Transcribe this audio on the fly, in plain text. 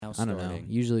I don't know.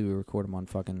 Usually we record them on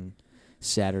fucking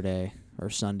Saturday or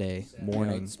Sunday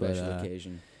morning. Special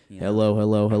occasion. You know.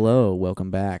 Hello.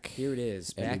 Welcome back. Here it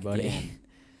is, everybody. back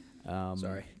again.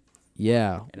 Sorry.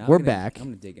 Yeah, And we're back. I'm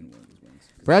gonna dig in one of these wings.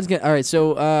 Brad's getting all right.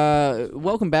 So,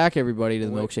 welcome back, everybody, to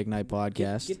the Milkshake Night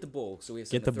podcast. Get the bowl, so we have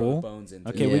Get something the to throw bowl? the bones into.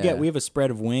 Okay, Yeah. we have a spread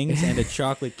of wings and a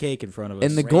chocolate cake in front of us.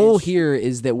 And the goal here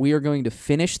is that we are going to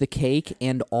finish the cake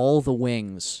and all the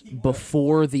wings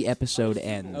before the episode Oh,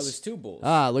 ends. there's two bowls.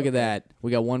 Look at that. We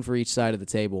got one for each side of the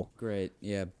table. Great.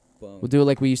 Yeah. Bone. We'll do it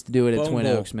like we used to do it at Bone Twin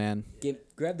bowl. Oaks, man.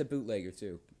 Grab the bootlegger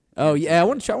too. Oh yeah, I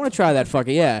want to try that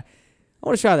fucking yeah. I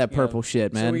want to try that purple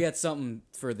shit, man. So we got something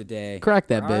for the day. Crack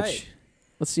that All bitch. right.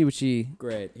 Let's see what she.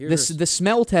 Great. The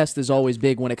smell test is always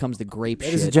big when it comes to grape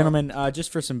Ladies shit. and gentlemen,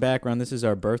 just for some background, this is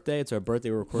our birthday. It's our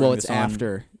birthday. We're recording Well, it's this on,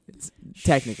 after. It's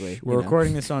technically. We're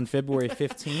recording this on February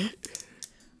 15th.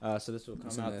 So this will come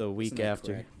Isn't out that- the week isn't that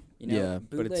after. correct? You know, Yeah,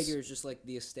 but it's- bootlegger is just like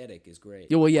the aesthetic is great.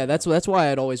 Yeah, well, yeah, that's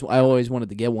why I always wanted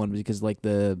to get one because like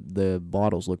the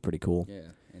bottles look pretty cool. Yeah,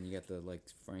 and you got the like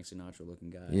Frank Sinatra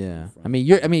looking guy. Yeah, in front.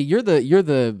 I mean you're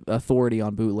the authority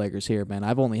on bootleggers here, man.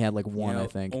 I've only had like one, You know, I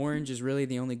think. Orange is really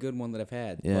the only good one that I've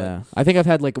had. Yeah, I think I've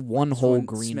had like one but this whole one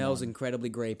green. smells one.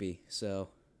 incredibly grapey. So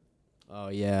Oh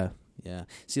yeah. Yeah.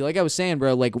 See, like I was saying,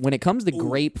 bro, like when it comes to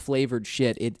grape flavored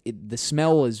shit, the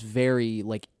smell is very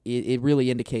like it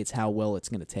really indicates how well it's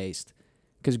gonna taste.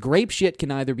 Because grape shit can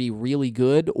either be really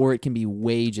good or it can be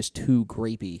way just too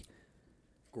grapey.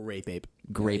 Grape ape.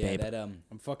 Grape yeah, ape. That I'm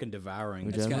fucking devouring.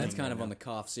 Would this you it's have kind, thing it's kind right of now. on the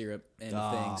cough syrup end Oh,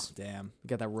 of things. damn. You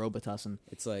got that Robitussin.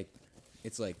 It's like,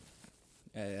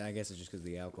 I guess it's just because of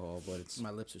the alcohol, but it's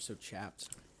My lips are so chapped.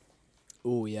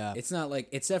 Oh, yeah. it's not like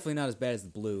it's definitely not as bad as the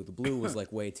blue. The blue was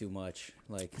like way too much.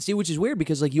 Like See, which is weird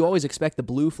because like you always expect the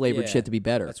blue flavored Yeah, shit to be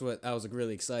better. that's what I was like,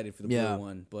 really excited for the Yeah. blue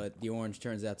one, but the orange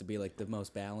turns out to be like the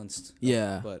most balanced.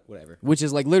 Yeah. But whatever. Which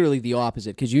is like literally the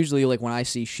opposite because usually like when I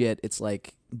see shit, it's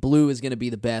like blue is going to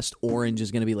be the best, orange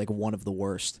is going to be like one of the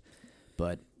worst.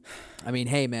 But I mean,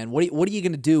 hey man, what are you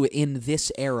going to do in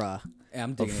this era? Yeah,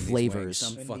 I'm digging in these flavors.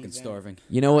 wings. I'm fucking starving.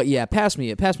 You know what? Yeah, pass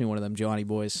me one of them, Johnny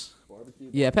boys.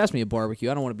 Yeah, pass me a barbecue.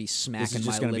 I don't want to be smacking This is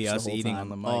just my gonna lips be the us whole eating time. on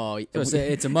the mic. Oh, So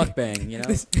it's a mukbang, you know.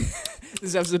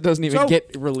 this episode doesn't even So,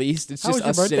 get released. It's how just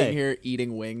was your us sitting birthday? here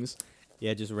eating wings.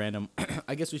 Yeah, just random.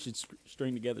 I guess we should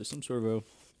string together some sort of a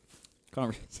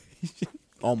conversation.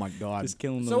 Oh my god. Just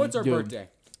killing So it's our Dude. birthday.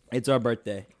 It's our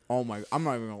birthday. Oh my. I'm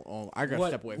not even. I gotta What-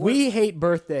 step away. We hate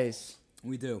birthdays.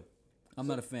 We do. I'm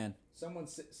not a fan.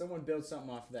 Someone build something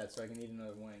off of that so I can eat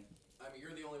another wing. I mean,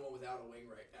 you're the only one without a wing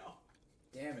right now.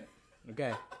 Damn it.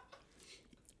 Okay.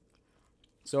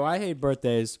 So I hate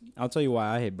birthdays. I'll tell you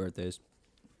why I hate birthdays.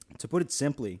 To put it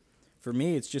simply, for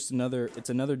me, it's just another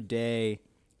day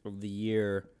of the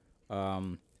year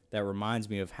that reminds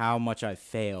me of how much I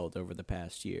failed over the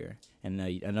past year, and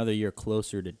another year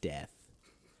closer to death.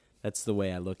 That's the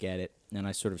way I look at it, and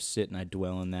I sort of sit and I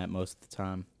dwell in that most of the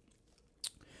time.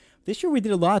 This year we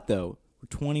did a lot, though. We're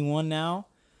 21 now.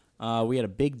 We had a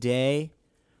big day.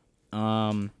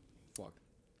 Fuck.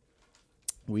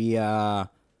 We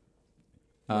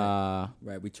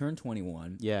Right, we turned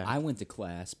 21. Yeah. I went to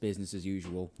class, business as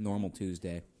usual, normal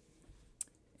Tuesday.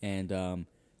 And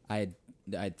I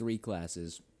had 3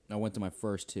 classes. I went to my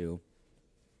first 2.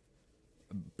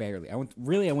 Barely. I went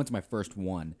to my first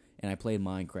one, and I played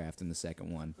Minecraft in the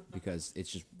second one because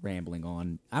it's just rambling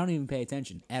on. I don't even pay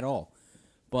attention at all.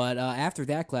 But after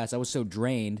that class, I was so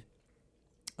drained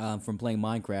from playing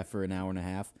Minecraft for an hour and a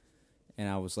half, and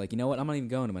I was like, you know what? I'm not even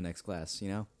going to my next class, you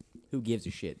know? Who gives a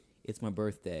shit? It's my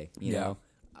birthday, you know?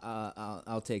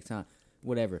 I'll take time.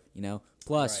 Whatever, you know?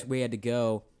 Plus, we had to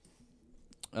go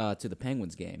to the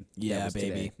Penguins game. That Yeah, was baby.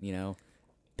 today, you know?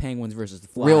 Penguins versus the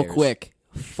Flyers. Real quick.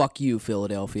 Fuck you,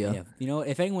 Philadelphia. Yeah. You know,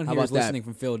 if anyone How here is about that? listening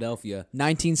from Philadelphia,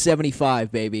 1975,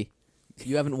 baby.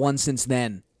 You haven't won since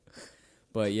then.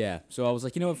 but yeah. So I was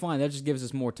like, you know what, fine. That just gives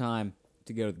us more time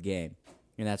to go to the game.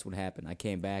 And that's what happened. I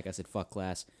came back. I said, fuck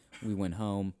class. We went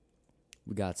home.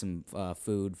 We got some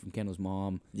food from Kendall's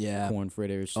mom. Yeah. Corn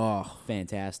fritters. Oh,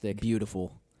 Fantastic.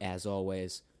 beautiful. As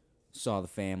always. Saw the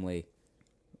family.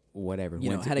 Whatever. You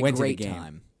know, Went to- had a went to the great game.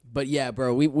 time. But yeah,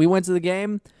 bro, we went to the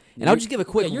game, and I'll just give a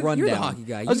quick Yeah, rundown. You're the hockey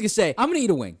guy. I was gonna say, I'm gonna eat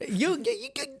a wing. you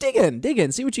dig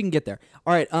in, see what you can get there.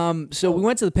 All right, so we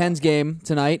went to the Pens game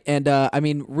tonight, and I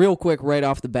mean, real quick, right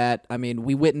off the bat, I mean,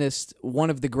 we witnessed one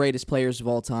of the greatest players of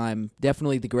all time,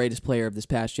 definitely the greatest player of this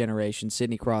past generation,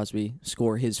 Sidney Crosby,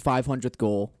 score his 500th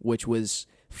goal, which was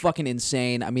fucking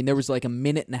insane. I mean, there was like a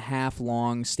minute and a half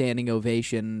long standing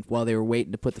ovation while they were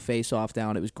waiting to put the face-off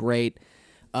down. It was great.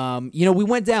 You know, we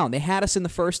went down. They had us in the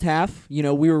first half. You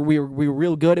know, we were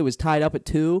real good. It was tied up at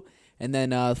 2, And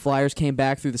then the Flyers came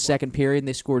back through the second period, and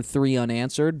they scored 3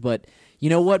 unanswered. But you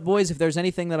know what, boys? If there's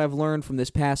anything that I've learned from this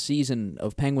past season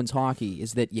of Penguins hockey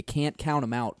is that you can't count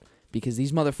them out because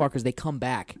these motherfuckers, they come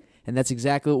back. And that's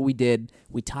exactly what we did.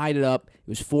 We tied it up. It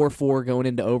was 4-4 going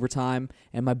into overtime.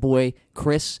 And my boy,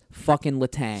 Chris fucking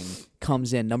Letang,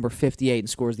 comes in, number 58, and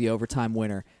scores the overtime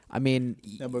winner. I mean...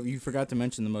 No, but you forgot to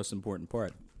mention the most important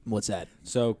part. What's that?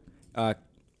 So,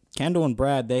 Kendall and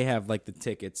Brad, they have, like, the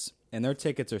tickets. And their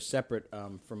tickets are separate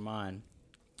from mine.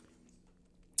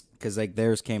 Because, like,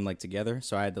 theirs came, like, together.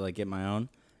 So I had to, like, get my own.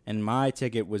 And my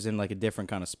ticket was in, like, a different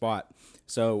kind of spot.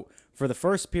 So, for the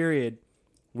first period...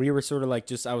 We were sort of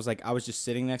like I was just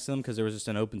sitting next to them because there was just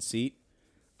an open seat.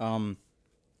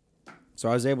 So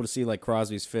I was able to see like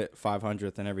Crosby's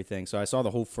 500th and everything. So I saw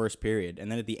the whole first period. And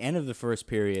then at the end of the first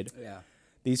period,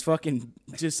 these fucking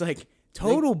just like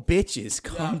total bitches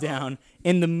come down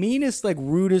in the meanest, like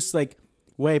rudest, like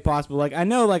way possible. Like I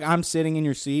know like I'm sitting in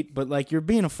your seat, but like you're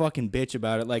being a fucking bitch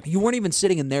about it. Like You weren't even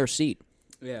sitting in their seat.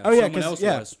 Yeah. Oh, yeah, someone 'cause- else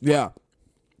yeah. was. Yeah.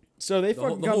 So they The fucking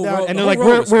whole- the come whole down row- and the they're whole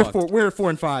like, row was we're fucked. 4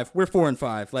 and 5. We're 4 and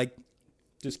 5. Like,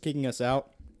 just kicking us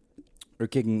out or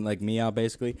kicking like me out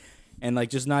basically, and like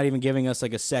just not even giving us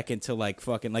like a second to like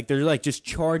fucking like they're like just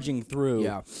charging through.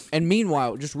 Yeah. And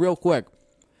meanwhile, just real quick,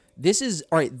 this is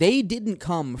all right. They didn't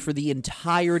come for the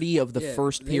entirety of the Yeah,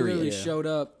 first they period. really showed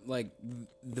up like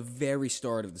the very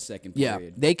start of the second Yeah,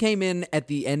 period. they came in at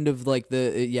the end of like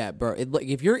the bro. Like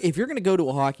if you're gonna go to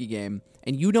a hockey game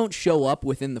and you don't show up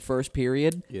within the first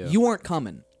period, you aren't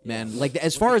coming, man. Like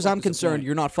as far as I'm concerned,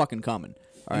 you're not fucking coming.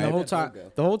 All And right.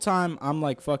 the whole time I'm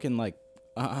like fucking like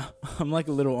I'm like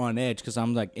a little on edge because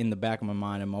I'm like in the back of my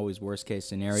mind I'm always worst case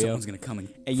scenario. Someone's gonna come and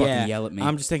fucking yeah, yell at me.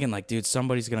 I'm just thinking like, dude,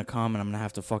 somebody's gonna come and I'm gonna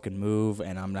have to fucking move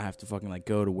and I'm gonna have to fucking like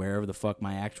go to wherever the fuck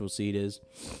my actual seat is.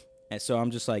 And so I'm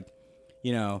just like,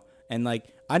 you know, and like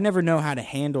I never know how to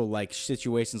handle like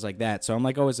situations like that. So I'm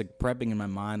like always like prepping in my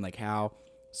mind like how.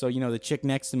 So you know the chick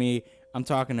next to me, I'm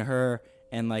talking to her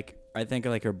and like I think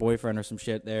like her boyfriend or some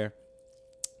shit there.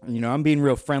 You know, I'm being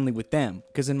real friendly with them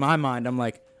because in my mind I'm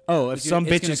like, oh, if some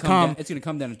bitches come, it's gonna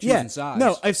come down to choosing sides.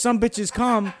 no, if some bitches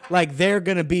come, like they're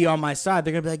gonna be on my side.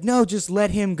 They're gonna be like, no, just let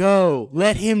him go,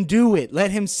 let him do it, let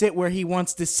him sit where he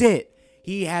wants to sit.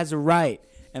 He has a right.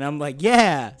 And I'm like,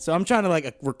 yeah. So I'm trying to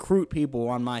like recruit people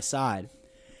on my side.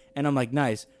 And I'm like,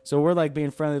 nice. So we're like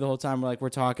being friendly the whole time. We're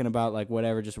talking about like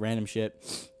whatever, just random shit.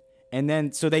 And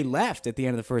then, so they left at the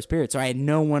end of the first period. So I had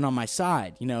no one on my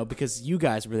side, you know, because you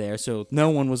guys were there. So no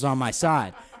one was on my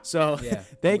side. So Yeah,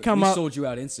 they come we up. sold you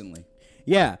out instantly.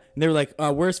 Yeah. And they were like,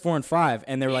 where's 4 and 5?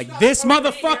 And they're like, this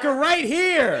motherfucker right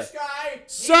here.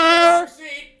 Sir.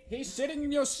 He's sitting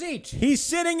in your seat. He's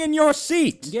sitting in your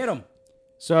seat. Get him.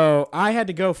 So I had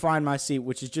to go find my seat,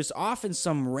 which is just off in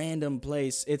some random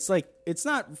place. It's like, it's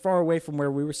not far away from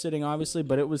where we were sitting, obviously,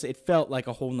 but it felt like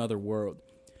a whole nother world.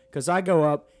 Because I go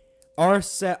up, our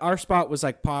spot was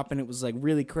like popping. It was like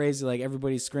really crazy. Like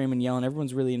everybody's screaming, yelling.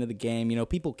 Everyone's really into the game. You know,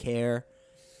 people care.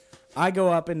 I go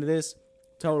up into this,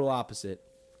 total opposite.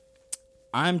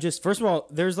 I'm just, first of all,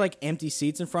 there's like empty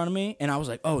seats in front of me. And I was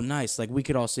like, oh, nice. Like we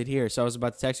could all sit here. So I was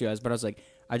about to text you guys, but I was like,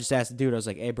 I just asked the dude, I was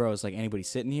like, hey, bro, is like anybody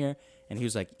sitting here? And he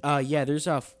was like, yeah, there's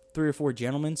 3 or 4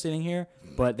 gentlemen sitting here,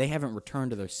 but they haven't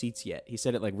returned to their seats yet. He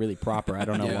said it like really proper. I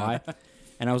don't know why.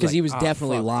 And I was Because like, he was "Oh,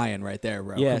 definitely fuck." lying right there,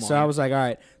 bro. Yeah, Come so on. I was like, all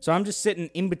right. So I'm just sitting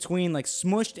in between, like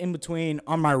smushed in between.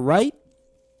 On my right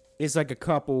is like a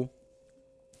couple,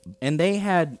 and they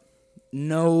had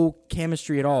no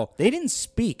chemistry at all. They didn't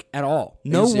speak at all.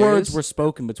 No serious? words were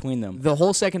spoken between them. the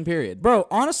whole second period. Bro,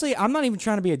 honestly, I'm not even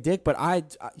trying to be a dick, but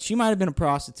she might have been a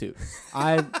prostitute.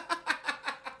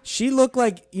 She looked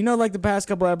like, you know, like the past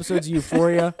couple episodes of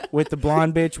Euphoria with the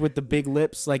blonde bitch with the big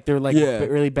lips, like they're like Yeah.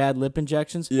 really bad lip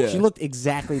injections. Yeah. She looked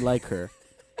exactly like her.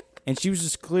 And she was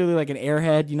just clearly like an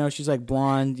airhead, you know, she's like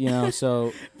blonde, you know,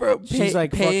 so Bro, she's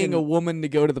like paying fucking, a woman to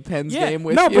go to the Pens game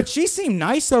with no, you. but she seemed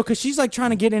nice though, because she's like trying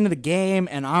to get into the game,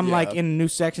 and I'm like in a new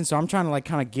section, so I'm trying to like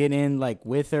kind of get in like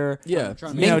with her. Yeah.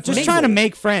 trying to You know, Mingle. just trying to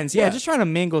make friends. Yeah, Yeah. just trying to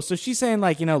mingle. So she's saying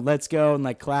like, you know, let's go and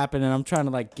like clapping, and I'm trying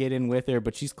to like get in with her,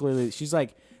 but she's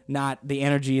like not, the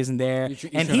energy isn't there. You're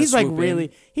And trying to he's like swoop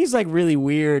in. really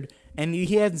weird, and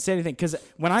he hasn't said anything, because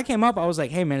when I came up, I was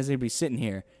like, hey man, is anybody sitting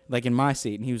here like in my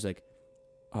seat? And he was like,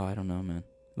 oh, I don't know, man.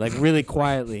 Like really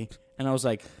quietly. And I was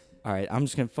like, all right, I'm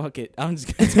just going to fuck it. I'm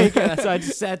just going to take it. So I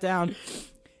just sat down.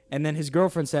 And then his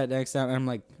girlfriend sat next to him. And I'm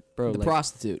like, bro. the like,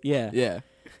 prostitute. Yeah. Yeah.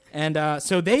 And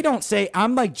so they don't say,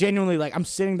 I'm like genuinely like, I'm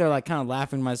sitting there like kind of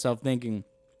laughing to myself thinking.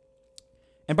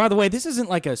 And by the way, this isn't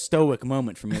like a stoic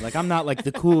moment for me. Like I'm not like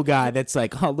the cool guy that's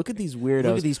like, oh, look at these weirdos.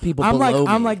 Look at these people I'm below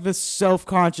I'm me. like the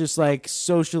self-conscious, like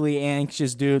socially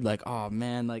anxious dude. Like, oh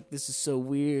man, like this is so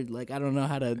weird. Like I don't know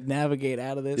how to navigate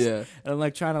out of this. Yeah. And I'm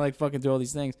like trying to like fucking do all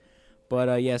these things.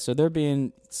 But yeah, so they're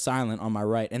being silent on my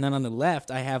right, and then on the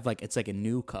left, I have like it's like a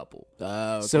new couple.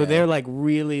 Oh, okay. So they're like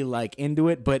really like into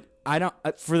it, but I don't.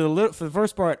 For the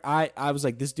first part, I was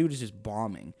like, this dude is just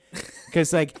bombing,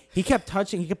 because like he kept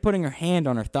putting her hand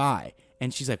on her thigh,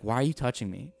 and she's like, why are you touching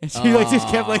me? And she like just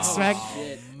kept like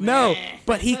smacking. No,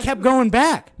 but he kept going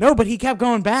back. No, but he kept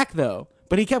going back though.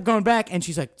 But he kept going back, and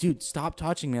she's like, "Dude, stop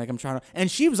touching me!" Like I'm trying to.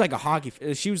 And she was like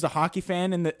she was the hockey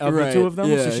fan of the Right. two of them,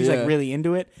 Yeah, so she's yeah. like really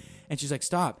into it. And she's like,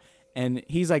 "Stop!" And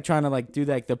he's like trying to like do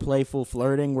like the playful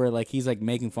flirting where like he's like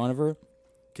making fun of her,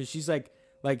 because she's like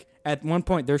at one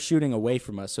point they're shooting away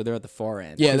from us, so they're at the far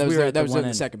end. Yeah, 'Cause that was we were the, at that was one in the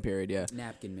end. second period. Yeah.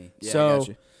 Napkin me. Yeah, I So got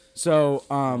you. so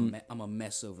I'm a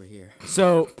mess over here.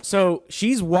 so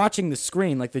she's watching the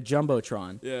screen like the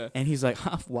jumbotron. Yeah. And he's like,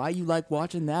 "Why you like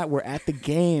watching that? We're at the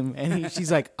game." And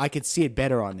she's like, "I could see it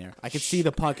better on there. I could see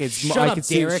the puck. Shut I up, could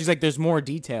see." Derek. She's like, "There's more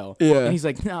detail." Yeah. And he's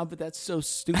like, "No, but that's so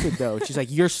stupid though." She's like,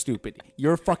 "You're stupid.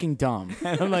 You're fucking dumb."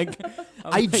 And I'm like,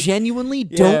 I genuinely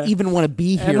Yeah. don't even want to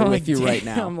be And here I'm with like, you right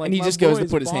damn, now. like, And he my just goes to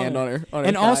boy's put his hand on bombing. her. On her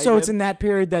And thigh also, it's again. in that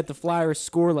period that the Flyers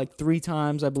score like 3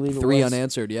 times, I believe. three it was.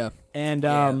 unanswered. Yeah. And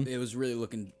Yeah, it was really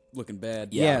looking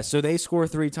bad. yeah, so they score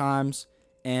 3 times,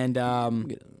 and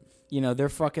you know they're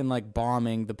fucking like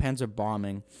bombing. The Pens are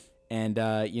bombing, and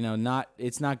you know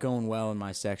it's not going well in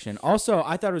my section. Also,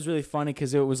 I thought it was really funny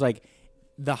because it was like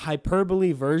the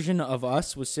hyperbole version of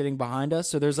us was sitting behind us.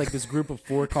 So there's like this group of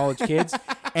 4 college kids,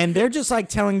 and they're just like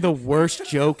telling the worst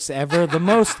jokes ever, the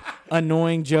most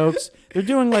annoying jokes. They're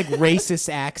doing like racist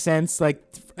accents, like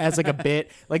as like a bit.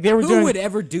 Like they were Who doing. would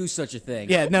ever do such a thing?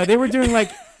 Yeah, no, they were doing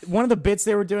like one of the bits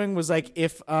they were doing was like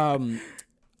if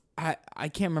I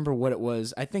can't remember what it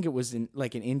was. I think it was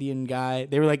like an Indian guy.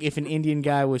 They were like if an Indian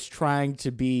guy was trying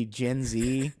to be Gen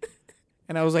Z.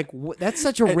 And I was like, that's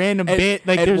such a random bit.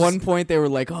 Like at there's one point, they were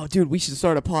like, "Oh, dude, we should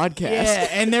start a podcast." yeah,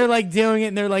 and they're like doing it,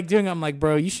 and they're like doing it. I'm like,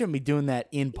 bro, you shouldn't be doing that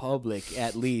in public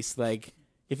at least. Like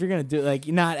if you're gonna do like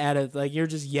you're not at it, like you're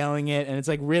just yelling it, and it's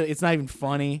like really, it's not even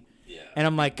funny. Yeah. And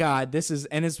I'm like, God, this is,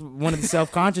 and it's one of the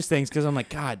self-conscious things because I'm like,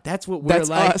 God, that's what we're That's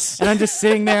like. us. And I'm just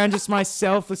sitting there, and just my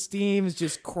self-esteem is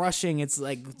just crushing. It's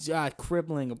like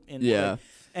crippling. Yeah.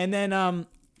 And then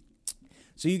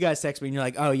so you guys text me and you're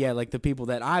like, oh yeah, like the people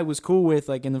that I was cool with,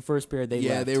 like in the first period, they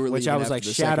left, they were which leaving I was after like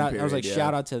the shout second out. I was like period,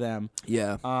 shout yeah. out to them.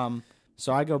 Yeah.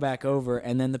 So I go back over,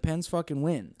 and then the Pens fucking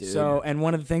win. So, and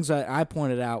one of the things that I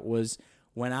pointed out was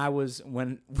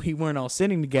when we weren't all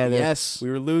sitting together, Yes. we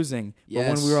were losing. But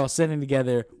Yes. when we were all sitting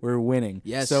together, we were winning.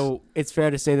 Yes. So it's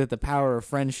fair to say that the power of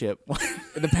friendship.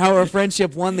 The power of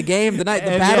friendship won the game tonight.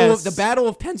 The And battle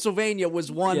of Pennsylvania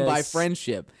was won by Yes.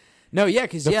 friendship. No, yeah,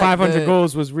 because the 500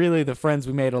 goals was really the friends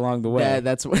we made along the way.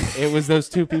 That's what. It was those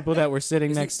 2 people that were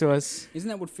sitting next to us, Isn't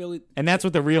that what Philly? and that's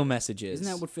what the real message is.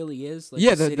 Isn't that what Philly is? Like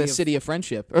Yeah, the of- city of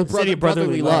friendship or city of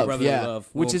brotherly love. love. Yeah, Brotherly love.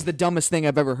 which Well- is the dumbest thing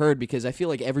I've ever heard because I feel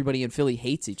like everybody in Philly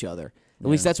hates each other. At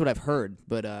least that's what I've heard.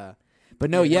 But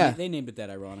no, yeah. They named it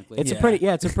that ironically. It's Yeah.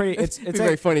 it's a pretty. It's It's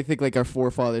very like, funny to think like our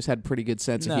forefathers had pretty good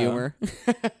sense of No. humor.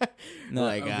 no,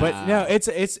 Like, but no, it's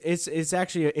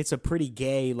actually it's a pretty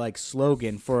gay like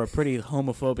slogan for a pretty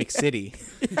homophobic city,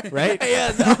 right?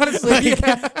 yeah, honestly,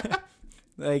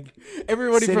 Like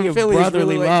everybody City from of Philly is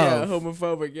brotherly really love.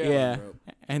 homophobic. yeah,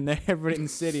 and then everybody in the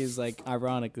city is like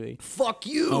ironically Fuck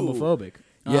you. homophobic.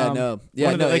 Yeah, no. Yeah,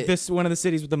 one of no, the, like it- this one of the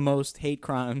cities with the most hate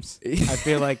crimes. I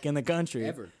feel like in the country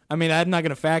Ever. I mean, I'm not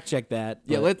gonna fact check that.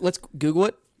 Yeah, but- let's Google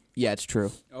it. Yeah, it's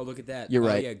true. Oh, look at that. You're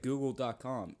right. Yeah,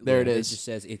 Google.com. There it It is. just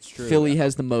says it's true. Philly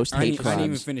has the most I hate didn't even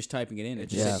crimes. finish typing it in. It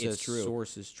just Yeah. says it's true.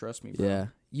 Sources, trust me. Bro. Yeah,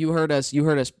 you heard us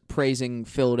praising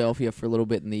Philadelphia for a little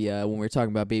bit in the when we were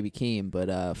talking about Baby Keem,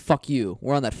 but fuck you.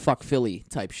 We're on that fuck Philly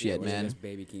type shit, Yeah, well, I man. guess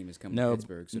Baby Keem is coming No, to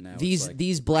Pittsburgh, so now These it's like,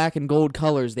 these black and gold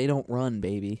colors, they don't run,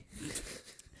 baby.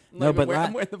 No, but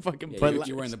I'm wearing the fucking yeah, but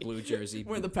you're wearing the blue jersey.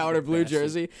 wearing the powder blue bastard.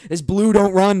 jersey. This blue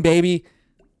don't run, baby.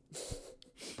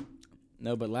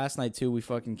 No, but last night too, we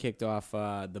fucking kicked off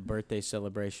the birthday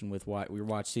celebration with what we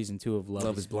watched season 2 of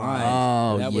Love Is Blind.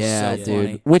 Oh That was yeah, so dude.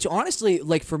 funny. Which honestly,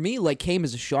 like for me, like came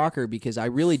as a shocker because I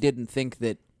really didn't think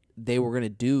that they were gonna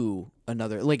do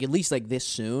another, like at least like this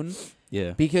soon.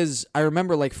 Yeah. Because I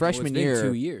remember like Well, it's freshman been year,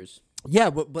 2 years. yeah,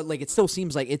 but like it still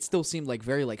seemed like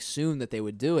very like soon that they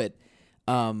would do it.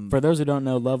 For those who don't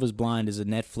know, Love Is Blind is a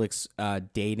Netflix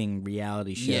dating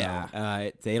reality show. Yeah.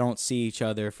 They don't see each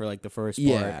other for like the first part,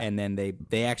 Yeah. and then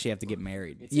they actually have to get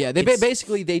married. Yeah, they It's-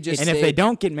 basically they just and if they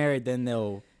don't get married, then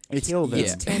they'll killed yeah. it.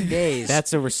 It's 10 days.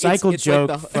 That's a recycled it's like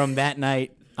joke the- from that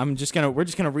night. We're just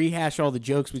gonna rehash all the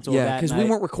jokes we told Yeah, that because night we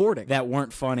weren't recording. that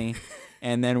weren't funny,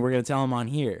 and then we're gonna tell them on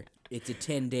here. It's a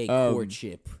 10-day Um,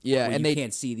 courtship. yeah, where and you they-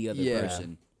 can't see the other yeah.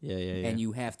 person, Yeah. and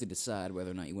you have to decide whether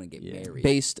or not you want to get married.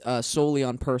 based solely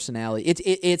on personality.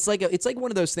 It's like one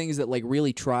of those things that like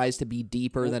really tries to be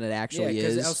deeper than it actually yeah,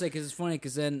 is. I'll say because it's funny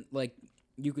because then like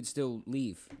you could still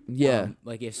leave. Yeah.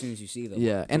 like as soon as you see them.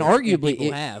 Yeah, and Which arguably,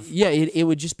 people have. it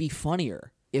would just be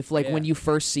funnier if, like, when Yeah. you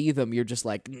first see them, you're just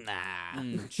like, nah.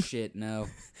 Shit, no.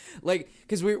 Like,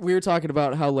 because we were talking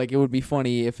about how, like, it would be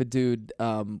funny if a dude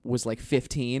was, like,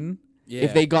 15. Yeah.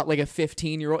 If they got, like, a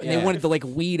 15-year-old and they Yeah. wanted to, like,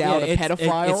 weed out a it's-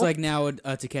 pedophile. It's like now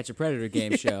a To Catch a Predator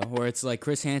game show where it's like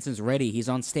Chris Hansen's ready. He's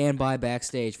on standby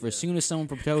backstage for as soon as someone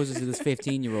proposes to this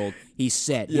 15-year-old, he's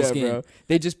set. yeah, he's bro.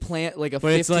 They just plant, like, a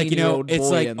But it's like, you know, 15-year-old it's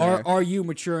boy like, in there. are you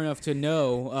mature enough to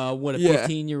know what a Yeah.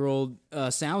 15-year-old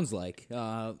sounds like?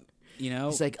 You know?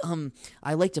 It's like,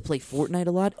 I like to play Fortnite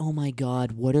a lot. Oh, my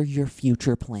God, what are your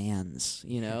future plans?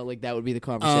 You know, like, that would be the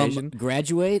conversation.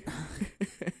 Graduate?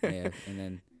 Yeah, and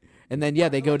then And then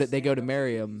they go to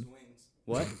marry him.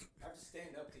 what?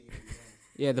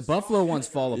 Yeah, the buffalo ones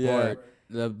fall Yeah. apart.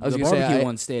 The was gonna barbecue say,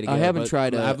 ones stay I together. haven't but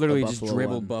tried I've a literally just buffalo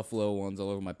dribbled one. buffalo ones all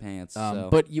over my pants. So.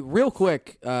 But real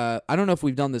quick, I don't know if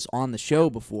we've done this on the show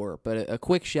before, but a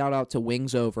quick shout out to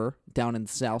Wings Over down in the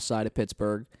south side of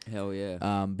Pittsburgh, hell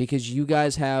yeah. because you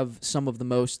guys have some of the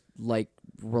most like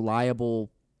reliable.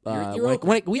 You're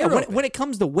When it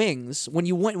comes to wings, when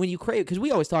you crave, because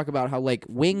we always talk about how like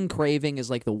wing craving is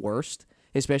like the worst,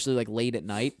 especially like late at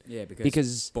night. Yeah,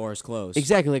 because bars closed.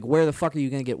 exactly, like where the fuck are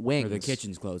you gonna get wings? Or the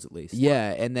kitchen's closed at least.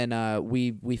 Yeah, and then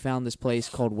we found this place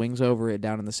called Wings Over it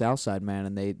down in the south side, man,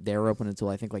 and they're open until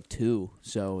I think like 2.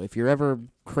 So if you're ever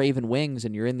craving wings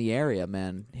and you're in the area,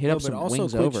 man, hit up some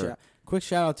Wings Over. Quick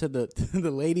shout out to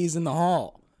the ladies in the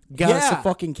hall. Got us a Yeah.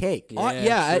 fucking cake.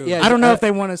 Yeah, true. yeah. I don't know if they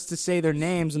want us to say their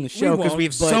names in the show because we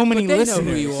have so many but they listeners.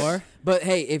 know who you are. But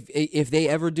hey, if they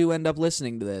ever do end up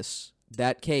listening to this,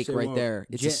 that cake Say right what? there,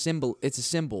 it's a symbol. It's a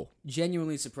symbol.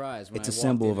 Genuinely surprised. When It's I a walked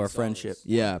symbol in of and our saw friendship. this.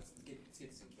 Yeah.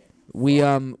 We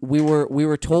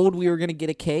were told we were gonna get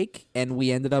a cake, and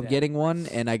we ended up getting one.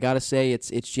 And I gotta say, it's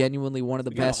genuinely one of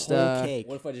the We got a best. whole cake.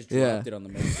 What if I just dropped Yeah. it on the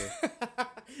mixer?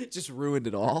 Just ruined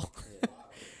it all.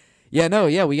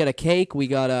 Yeah, we got a cake. We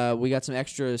got some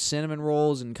extra cinnamon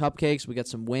rolls and cupcakes. We got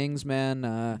some wings,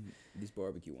 man. These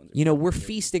barbecue ones. We're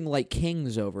feasting like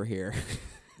kings over here.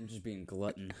 I'm just being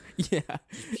glutton. Yeah,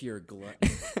 Just pure glutton.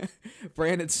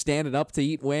 Brandon's standing up to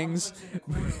eat wings.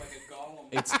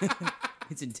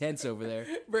 It's intense over there.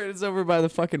 Brandon's over by the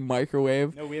fucking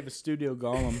microwave, No, we have a studio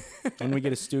golem. When we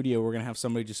get a studio, we're gonna have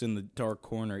somebody just in the dark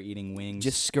corner eating wings.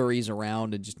 just scurries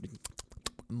around and just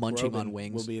munching Groban on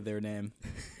wings. will be their name.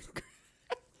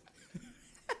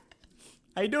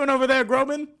 How you doing over there,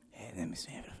 Groban? Hey, let me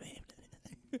see.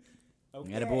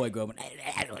 Okay. Had a boy, Groban.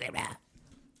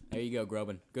 There you go,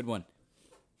 Groban. Good one.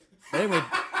 Anyway,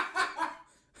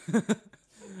 I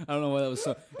don't know why that was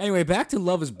so. Anyway, back to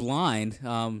Love Is Blind.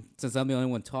 Since I'm the only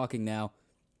one talking now,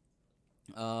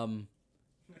 I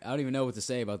don't even know what to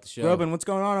say about the show. Groban, what's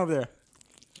going on over there?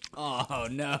 Oh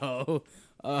no!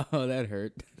 Oh, that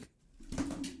hurt.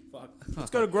 Let's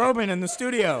go to Groban in the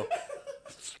studio.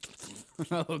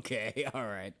 Okay, all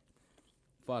right.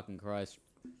 Fucking Christ.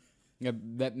 Yeah,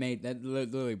 that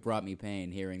literally brought me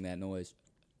pain hearing that noise.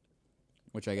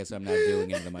 Which I guess I'm not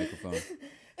doing into the microphone.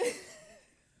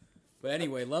 But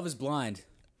anyway, Love Is Blind,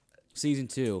 season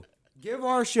 2. Give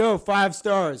our show 5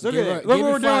 stars. Look Give at her- it. Look give what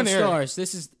it we're doing 5 here. stars.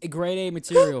 This is a grade A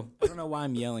material. I don't know why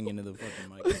I'm yelling into the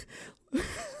fucking mic.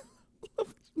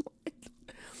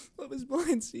 Love Is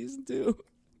Blind season 2.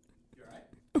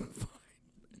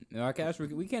 Narcast,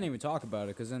 we can't even talk about it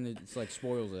because then it's like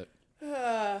spoils it.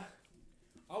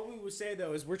 All we would say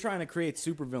though is we're trying to create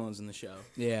supervillains in the show.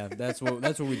 Yeah, that's what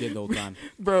we did the whole time.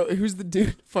 Bro, who's the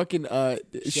dude? Fucking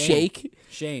Shake?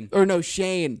 Shane. Or no,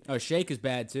 Shane. Oh, Shake is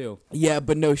bad too. Yeah,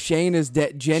 but no, Shane is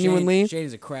genuinely. Shane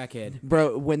is a crackhead.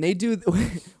 Bro, when they do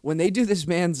this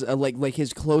man's like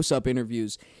his close up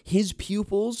interviews, his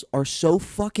pupils are so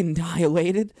fucking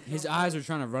dilated. His eyes are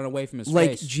trying to run away from his Like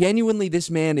face. genuinely, this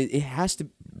man it has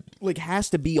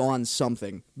to be on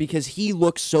something because he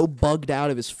looks so bugged out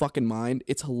of his fucking mind.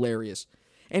 It's hilarious,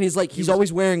 and he's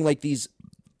always wearing like these.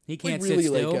 He can't like, really, sit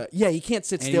still. Like, yeah, he can't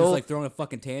sit and he still, was like throwing a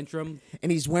fucking tantrum.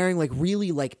 and he's wearing like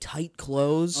really like tight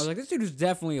clothes. I was like, this dude is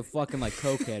definitely a fucking like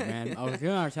cokehead, man. I was like,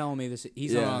 you're not telling me this.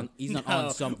 He's Yeah. not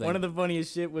on something. One of the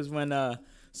funniest shit was when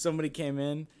somebody came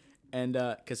in and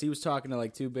because he was talking to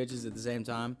like two bitches at the same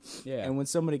time. Yeah. And when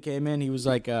somebody came in, he was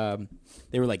like,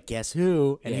 they were like, "Guess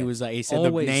who?" And he Yeah. was like, he said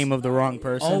Always. the name of the wrong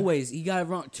person. Always, he got it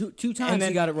wrong. Two times And then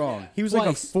he got it wrong. He was like a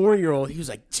Twice. 4-year-old. He was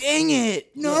like, "Dang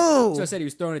it, no!" So I said he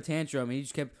was throwing a tantrum, and he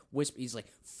just kept whispering. He's like,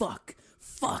 "Fuck,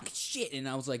 shit," and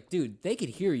I was like, "Dude, they could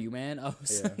hear you, man." I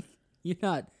was Yeah. like, "You're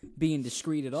not being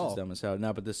discreet at It's all." dumb as hell.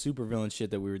 No, but the supervillain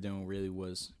shit that we were doing really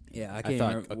was. Yeah, I I can't thought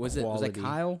remember. a Was it quality-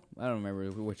 Kyle? I don't remember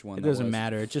which one. It that doesn't was.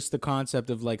 matter. It's just the concept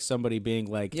of like somebody being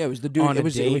like, Yeah, it was the dude. on a It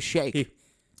was date. Shake.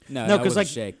 No, No, no, 'cause,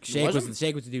 because like, Shake was was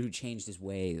the dude who changed his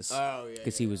ways. Oh, yeah,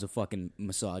 because he was a fucking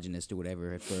misogynist or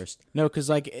whatever at first. No, because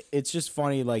like it's just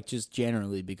funny, like just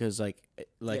generally, because like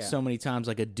Yeah. so many times,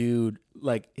 like a dude,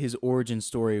 like his origin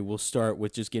story will start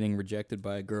with just getting rejected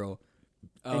by a girl.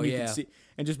 Oh and you yeah, can see,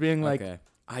 and just being like, Okay.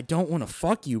 I don't want to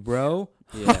fuck you, bro.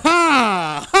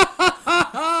 yeah.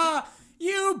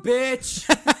 You bitch!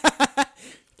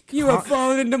 You have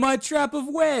fallen into my trap of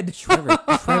wed.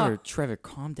 Trevor,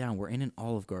 calm down. We're in an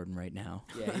Olive Garden right now.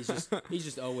 Yeah, he's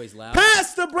just always loud.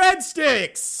 Pass the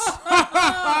breadsticks.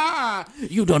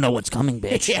 You don't know what's coming,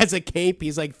 bitch. He has a cape.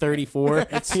 He's like 34.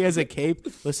 He has a cape.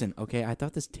 Listen, okay, I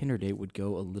thought this Tinder date would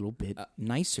go a little bit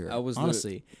nicer. I was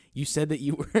honestly. You said that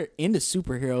you were into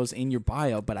superheroes in your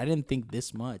bio, but I didn't think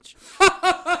this much.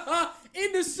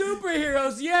 Into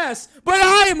superheroes, yes, but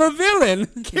I am a villain.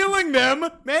 Killing them,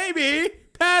 maybe.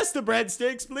 Pass the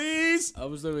breadsticks, please. I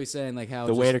was literally saying like how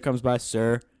The just- waiter comes by,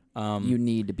 sir. You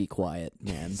need to be quiet,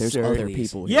 man. There's Sir, other please.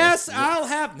 people here. Yes, I'll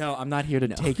have. No, I'm not here to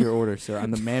take your order, sir.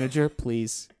 I'm the manager.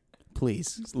 Please,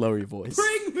 lower your voice.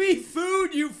 bring me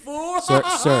food, you fool.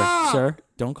 Sir,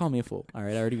 don't call me a fool. All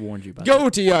right, I already warned you about Go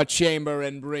to your chamber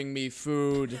and bring me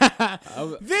food.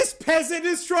 This peasant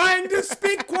is trying to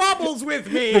speak quabbles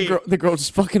with me. the girl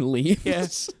just fucking leaves.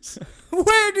 Yes.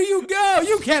 Where do you go?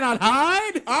 You cannot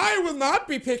hide. I will not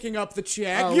be picking up the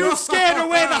check. Oh, You well. scared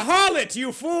away the harlot,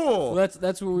 you fool. Well,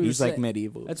 that's what we were He's saying. like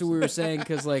medieval. That's what we were saying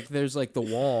because like there's like the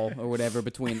wall or whatever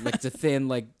between like it's a thin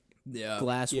like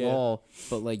glass Yeah. wall,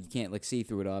 but like you can't like see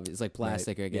through it. Obviously, it's like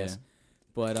plastic, I guess. yeah.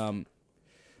 But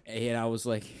and I was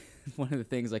like, one of the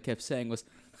things I kept saying was,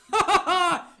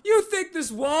 "You think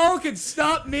this wall can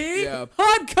stop me? Yeah.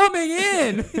 I'm coming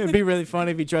in." It'd be really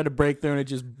funny if he tried to break through and it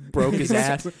just broke his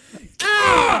ass.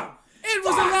 Ah! It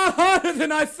was a lot harder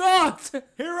than I thought.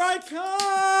 Here I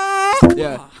come.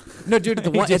 Yeah. No, dude. At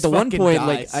the He one, at just the one fucking point,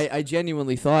 dies. like I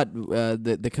genuinely thought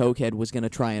the cokehead was gonna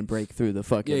try and break through the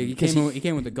fucking. Yeah, he 'cause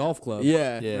came with the golf club.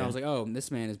 Yeah. Yeah. And I was like, oh, this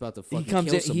man is about to He fucking comes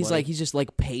kill in. somebody. He's just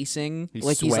like pacing. He's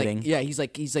like sweating. He's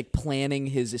like planning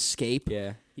his escape.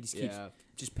 Yeah. He just keeps Yeah.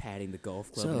 just patting the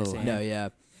golf club in his So, hand. No, yeah.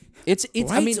 It's. Right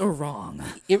I mean, or wrong,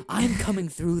 it- I'm coming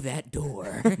through that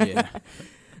door. Yeah.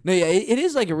 No, yeah, it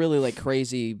is like a really like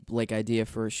crazy like idea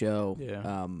for a show.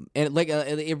 Yeah. And like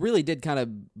it really did kind of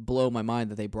blow my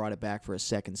mind that they brought it back for a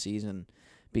second season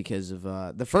because of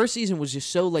the first season was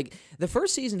just so like the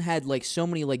first season had like so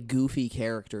many like goofy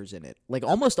characters in it. Like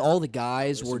almost all the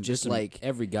guys were just like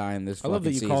every guy in this. I love that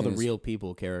you fucking call the season is- real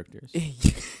people characters.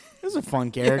 This is a fun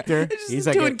character. it's just he's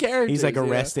like doing he's characters, like yeah.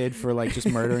 arrested for like just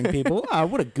murdering people. Ah,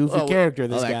 what a goofy Oh, character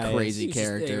this oh, that guy is. crazy He's just-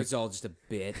 character. It's all just a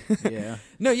bit. Yeah.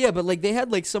 No, yeah, but like they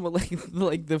had like some of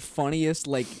like the funniest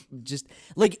like just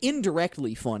like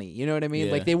indirectly funny. You know what I mean?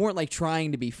 Yeah. Like they weren't like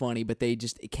trying to be funny, but they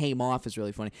just it came off as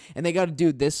really funny. And they got a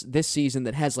dude this season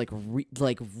that has like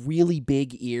really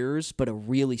big ears but a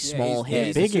really small he's- head.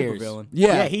 he's the Big ears. supervillain.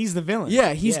 Yeah. he's the villain.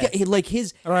 Yeah, he's got like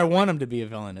his Or I want him to be a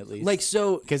villain at least. like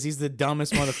so because he's the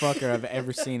dumbest motherfucker I've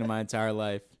ever seen in my entire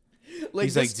life. like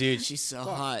He's this- like, dude, she's so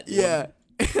hot. yeah.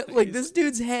 Like this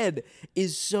dude's head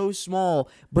is so small,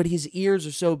 but his ears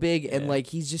are so big, and like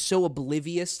he's just so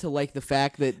oblivious to like the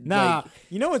fact that Nah, like,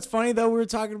 you know what's funny though? We were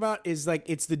talking about is like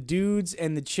it's the dudes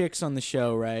and the chicks on the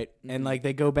show, right? Mm-hmm. And like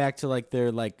they go back to like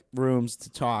their like rooms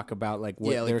to talk about like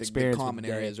what Yeah, like their the experience with common the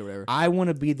day. areas or whatever. I want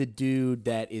to be the dude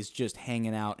that is just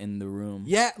hanging out in the room.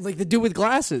 yeah, like the dude with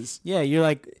glasses. Yeah, you're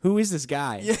like, who is this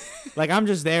guy? Yeah. Like I'm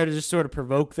just there to just sort of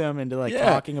provoke them into like Yeah.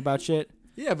 talking about shit.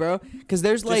 Yeah, bro. Because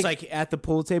there's Just like at the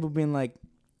pool table being like,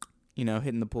 you know,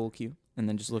 hitting the pool cue and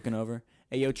then just looking over.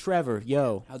 Hey, yo, Trevor,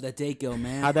 yo, How'd that date go,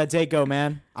 man? how'd that date go,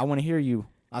 man? I want to hear you.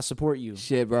 I support you.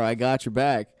 shit, bro. I got your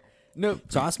back. No,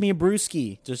 Toss me a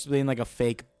brewski. Just being like a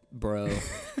fake bro.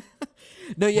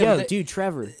 no, yeah, Yo, but dude,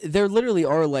 Trevor. there literally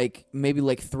are like maybe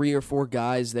like 3 or 4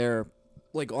 guys there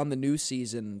like on the new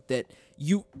season that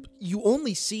you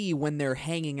only see when they're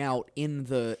hanging out in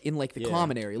the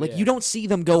common area. Like you don't see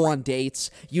them go on dates.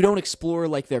 You don't explore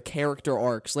like their character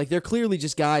arcs. Like they're clearly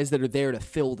just guys that are there to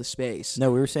fill the space.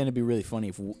 No, we were saying it'd be really funny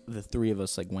if the three of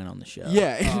us like went on the show.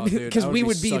 Yeah, Oh, dude, because that we would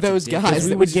would be be such a those dick. guys. we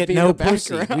that would just get be in no the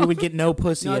pussy. background. We would get no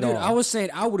pussy No, at dude, all. I was saying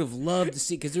I would have loved to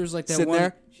see because there was like that Sitting one.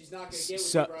 there. She's not gonna get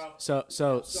with you, bro.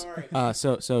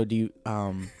 so do you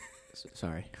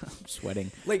sorry, I'm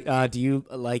sweating. Like- do you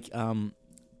like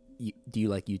do you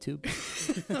like YouTube?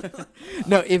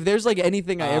 No, if there's like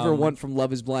anything I ever Um, want from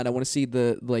Love Is Blind, I want to see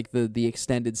the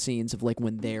extended scenes of like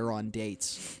when they're on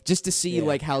dates, just to see Yeah.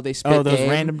 like how they spit. Oh, those game.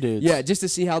 random dudes. Yeah, just to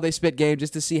see how they spit game,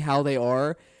 just to see how they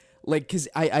are. Like, cause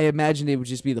I imagine it would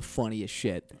just be the funniest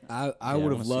shit. I I would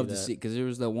wanna have see loved to that. see because there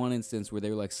was that one instance where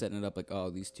they were like setting it up like, oh,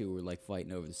 these two were like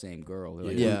fighting over the same girl. They're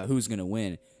like, Yeah. who's gonna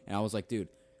win? And I was like, dude,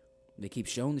 they keep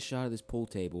showing the shot of this pool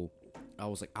table. I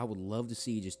was like, I would love to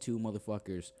see just two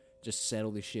motherfuckers just settle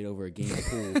this shit over a game of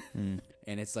pool,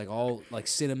 and it's like all like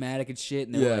cinematic and shit,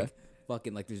 and they're Yeah. like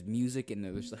fucking like there's music and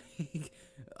there's like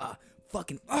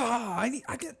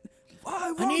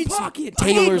I need pocket.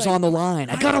 Taylor's on the line.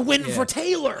 I gotta win for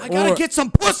Taylor. I gotta get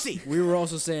some pussy. We were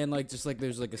also saying like just like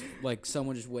there's like like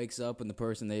someone just wakes up and the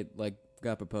person they like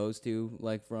got proposed to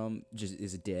like from just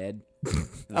is dead.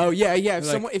 Oh yeah, yeah.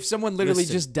 If Like, someone literally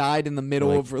listen. just died in the middle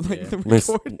Like, of the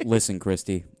Listen, recording. listen,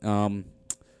 Christy.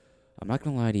 I'm not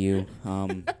gonna lie to you.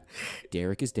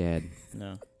 Derek is dead.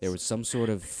 No. There was some sort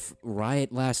of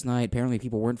riot last night. Apparently,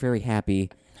 people weren't very happy,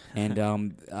 and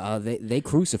they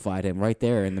crucified him right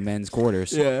there in the men's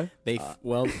quarters. Yeah. They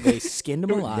they skinned him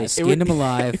They alive skinned him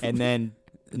alive, and then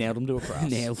nailed him to a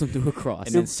cross. nailed him to a cross.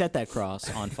 and then set that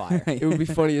cross on fire. It would be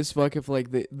funny as fuck if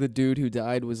like the dude who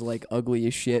died was like ugly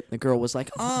as shit. And the girl was like,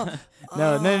 No.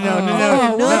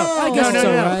 I guess it's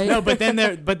alright. No, but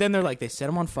then they're like they set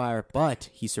him on fire, but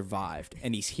he survived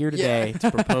and he's here today to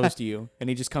propose to you. And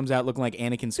he just comes out looking like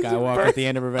Anakin Skywalker at the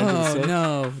end of Revenge of the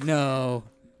Oh Sith. no!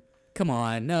 Come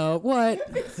on, no! What?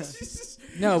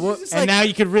 No, what? And now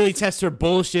you could really test her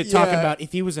bullshit talking Yeah. about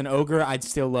if he was an ogre, I'd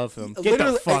still love him. Get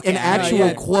literally, the fuck an out. actual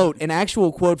Yeah. quote, an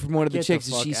actual quote from one of the Get the chicks.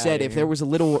 fuck She outta said, if here. there was a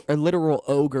literal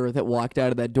ogre that walked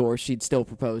out of that door, she'd still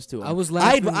propose to him. I was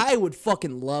laughing- I would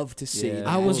fucking love to see. Yeah. that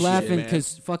I was shit, laughing man.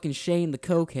 because fucking Shane, the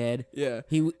cokehead, Yeah.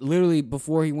 he literally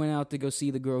before he went out to go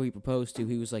see the girl he proposed to,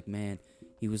 he was like, man,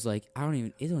 he was like, it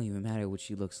don't even matter what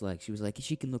she looks like. She was like,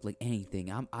 she can look like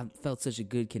anything. I felt such a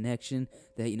good connection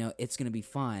that it's gonna be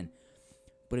fine.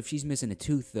 But if she's missing a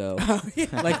tooth, though,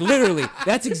 like literally,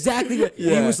 that's exactly what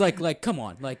he Yeah. was like. Come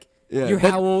on, like. Yeah. You're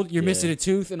That- how old? You're missing a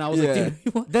tooth, and I was Yeah. like,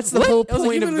 dude, what? That's the What? whole I was like,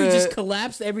 point you of literally the- just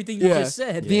collapsed everything you just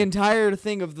said. The entire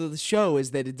thing of the show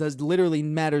is that it does literally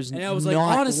matters. And I was like,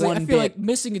 not honestly, one I feel bit. like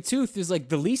missing a tooth is like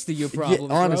the least of your problems.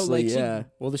 bro. honestly, Like, she- yeah.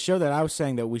 Well, the show that I was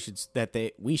saying that we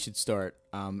should start,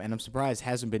 and I'm surprised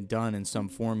hasn't been done in some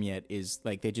form yet, is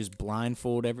like they just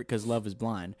blindfold because Love Is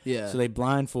Blind. Yeah. So they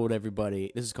blindfold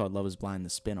everybody. This is called Love Is Blind, the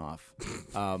spinoff.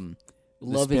 The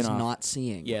Love is spinoff. not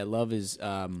seeing. Yeah, Love is.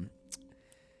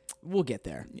 We'll get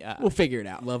there. Yeah. We'll figure it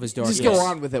out. Love is darkness. Just go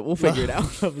on with it. We'll figure it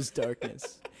out. Love is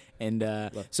darkness. And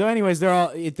so, anyways,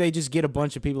 they just get a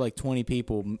bunch of people, like 20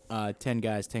 people, 10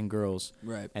 guys, 10 girls,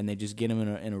 Right. and they just get them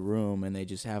in a room, and they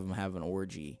just have them have an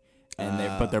orgy, and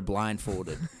but they're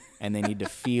blindfolded, and they need to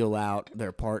feel out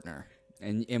their partner.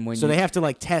 And when So you, they have to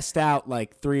like test out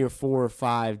like 3 or 4 or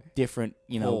 5 different,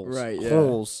 Holes. Right, yeah.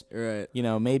 holes. Right.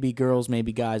 Maybe girls,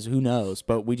 maybe guys, who knows?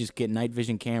 But we just get night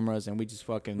vision cameras and we just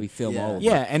fucking we film Yeah. all of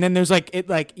yeah. And then there's like it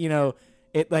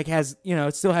has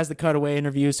it still has the cutaway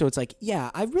interview. So it's like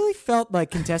I really felt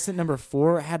like contestant number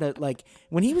 4 had a like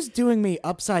when he was doing me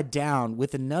upside down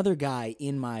with another guy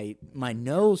in my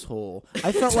nose hole.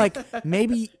 I felt like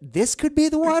maybe this could be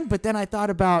the one, but then I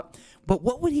thought about. But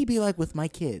what would he be like with my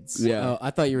kids? Yeah. Oh,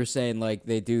 I thought you were saying like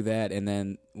they do that, and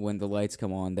then when the lights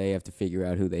come on, they have to figure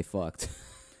out who they fucked.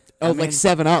 Oh, mean- like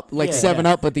 7-Up. Like Yeah.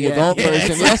 7-Up, but the adult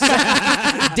version.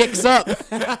 Dicks up.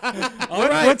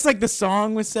 What's like the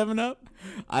song with 7-Up?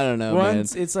 I don't know,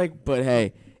 Once man. it's like But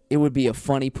hey, it would be a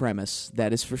funny premise.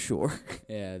 That is for sure.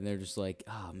 Yeah, and they're just like,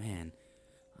 oh man,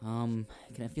 can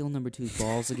I feel number 2's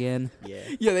balls again?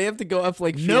 Yeah, they have to go up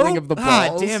like feeling of the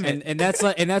balls. damn it. And that's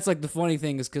like the funny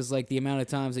thing is because like the amount of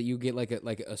times that you get like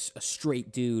a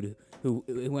straight dude who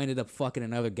ended up fucking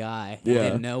another guy and Yeah.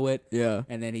 didn't know it, Yeah.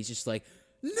 and then he's just like,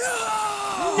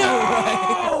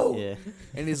 yeah.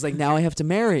 And he's like, now I have to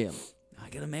marry him. I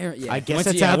gotta marry. Yeah, I guess once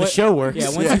that's you- how the show works. Yeah,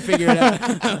 once you figure it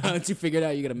out, once you figure it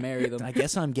out, you gotta marry them. I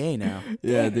guess I'm gay now.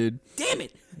 Yeah, dude. Damn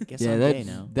it! I guess Yeah, I'm that gay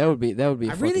now. that would be a I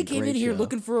really fucking came great in here show.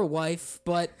 looking for a wife,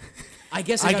 but I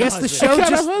guess I got guess a the husband. show Got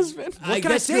a just husband. What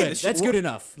can I that's say? good. That's good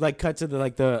enough. like cut to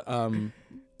the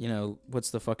you know,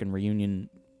 what's the fucking reunion?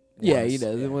 Yeah, was? you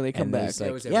know, when they come And back. there's, like,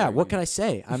 That was yeah, every what can I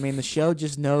say? I mean, the show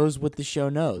just knows what the show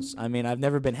knows. I mean, I've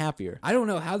never been happier. I don't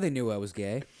know how they knew I was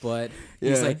gay, but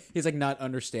Yeah. he's like not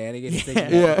understanding anything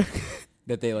Yeah.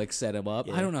 that they like set him up.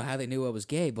 Yeah. I don't know how they knew I was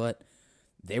gay, but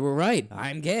they were right.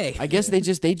 I'm gay. I guess they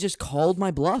just called my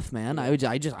bluff, man. I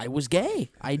was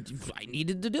gay. I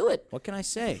needed to do it. What can I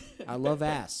say? I love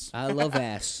ass. I love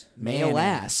ass. Male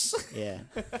Man ass. Yeah.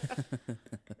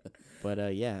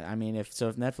 But yeah, I mean, if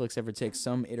Netflix ever takes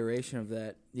some iteration of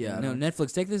that, Yeah. No,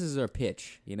 Netflix, take this as our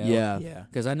pitch, you know? Yeah. yeah.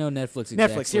 Because I know Netflix execs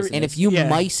Netflix, here- listen And to if you Yeah.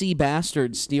 micey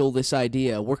bastards steal this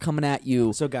idea, we're coming at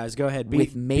you. So guys, go ahead. Be,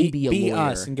 With maybe a be lawyer.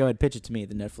 us and go ahead pitch it to me,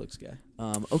 the Netflix guy.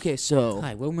 Okay, so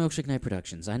Hi, we're Milkshake Night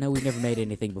Productions. I know we've never made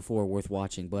anything before worth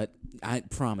watching, but I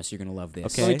promise you're going to love this.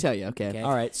 Okay. let me tell you. Okay. Okay.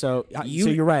 All right, so You- so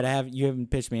you're right. You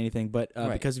haven't pitched me anything, but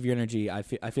Right. because of your energy, I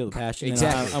feel the passion. and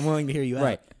Exactly. I'm willing to hear you out.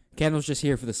 Right. Kendall's just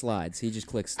here for the slides. He just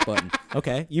clicks the button.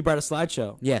 Okay, you brought a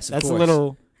slideshow. Yes, of That's course. a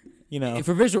little, you know. And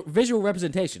for visual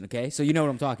representation, okay? So you know what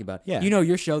I'm talking about. Yeah. You know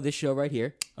your show, this show right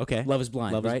here. Okay. Love is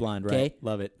Blind, Love right? is blind, right? Okay?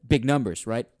 Love it. Big numbers,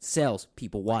 right? Sales,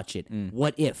 people watch it. Mm.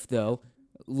 What if, though?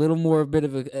 A little more a bit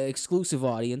of an exclusive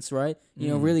audience, right? You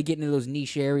know, really getting into those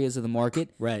niche areas of the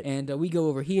market. Mm. Right. And we go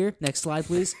over here. Next slide,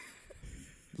 please.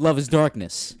 Love is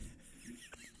Darkness.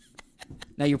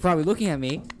 Now, you're probably looking at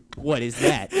me. What is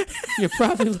that? You're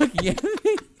probably looking at me.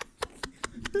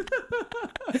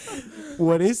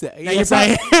 What is that? Now, Yes, you're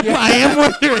I probably- am. I am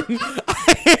wondering.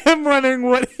 I am wondering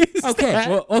what is Okay, that?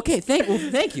 well,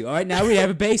 thank you. All right, now we have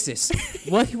a basis.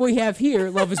 What we have here,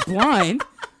 Love is Blind.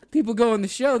 People go on the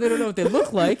show, they don't know what they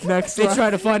look like. Next they slide. try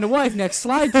to find a wife. Next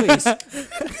slide, please.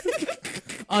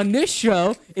 On this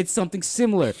show, it's something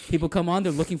similar. People come on,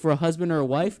 they're looking for a husband or a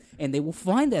wife, and they will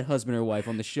find that husband or wife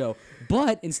on the show.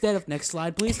 But instead of next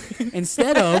slide, please.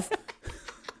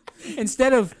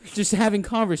 Instead of just having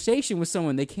conversation with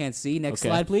someone they can't see, next Okay.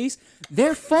 slide, please.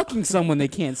 They're fucking someone they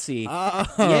can't see. Oh.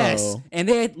 Yes, and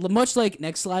they much like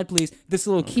next slide, please. This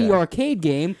little key Okay. arcade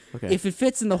game. Okay. If it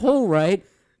fits in the hole right,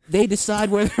 they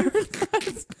decide whether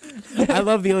I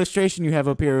love the illustration you have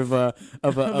up here of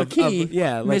a key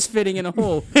yeah, like misfitting in a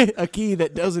hole. a key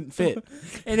that doesn't fit.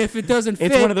 And if it doesn't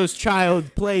fit, It's one of those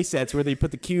child play sets where they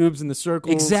put the cubes and the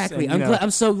circles. exactly. and, you know. I'm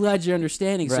so glad you're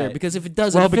understanding, sir. Right. Because if it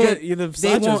doesn't Well, fit, because the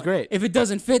they slideshow's won't. great. If it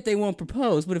doesn't fit, they won't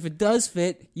propose. But if it does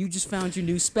fit, you just found your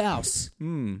new spouse.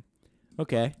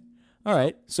 Okay. All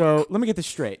right. So let me get this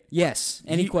straight. Yes.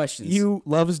 Any questions? You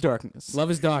love is darkness.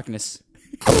 Love is darkness.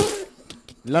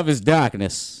 Love is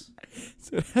darkness.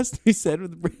 So it has to be said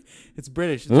with it's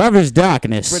British. It's Love is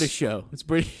darkness. a British show. It's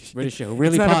British. British show.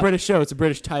 Really it's not a pop- British show. It's a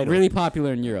British title. Really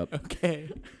popular in Europe.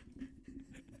 Okay.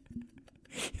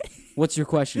 What's your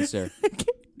question, sir?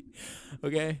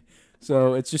 Okay.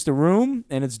 So it's just a room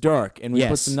and it's dark, and we put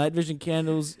Yes. some night vision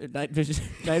night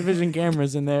vision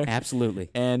cameras in there, Absolutely.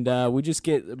 and we just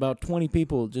get about 20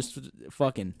 people just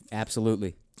fucking.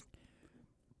 Absolutely.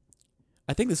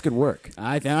 I think this could work.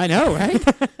 I know, right?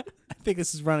 I think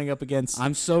this is running up against.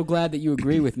 I'm so glad that you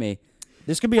agree with me.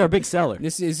 This could be our big seller.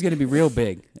 This is going to be real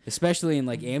big, especially in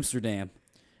like Amsterdam.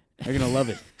 They're going to love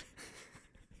it.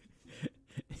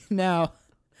 Now,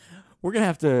 we're gonna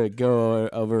have to go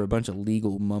over a bunch of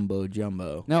legal mumbo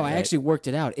jumbo. No, I right? actually worked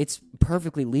it out. It's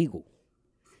perfectly legal.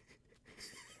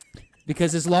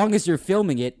 Because as long as you're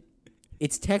filming it,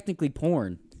 it's technically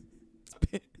porn.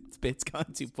 it's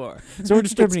gone too far. So we're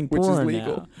distributing Which is porn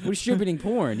legal. now. We're distributing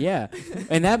porn, yeah.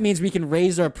 And that means we can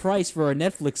raise our price for our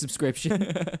Netflix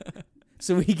subscription.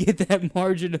 So we get that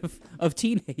margin of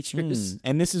teenagers.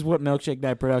 And this is what Milkshake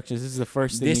Night Productions. This is the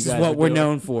first thing. This you is guys what are we're doing.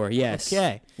 known for, yes.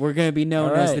 Okay. We're going to be known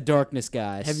All as right. the Darkness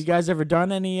guys. Have you guys ever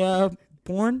done any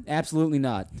porn? Absolutely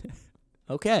not.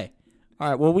 Okay. All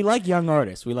right. Well, we like young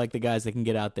artists. We like the guys that can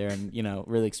get out there and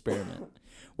really experiment.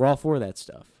 We're all for that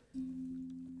stuff.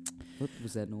 What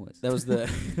was that noise? That was the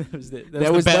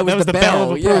That was the bell of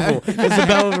bell, yeah. approval. That's the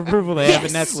bell of approval they have at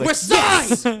Netflix. We're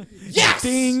signed! Yes!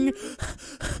 Ding.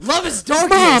 Love is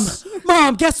darkness!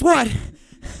 Mom, guess what?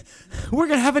 We're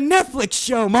gonna have a Netflix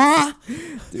show, Ma.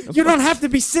 You don't have to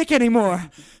be sick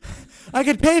anymore. I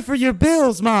can pay for your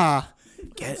bills, Ma.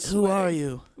 Who are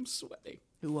you? I'm sweating.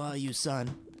 Who are you,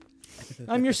 son?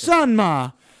 I'm your son,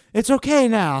 Ma. It's okay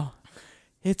now.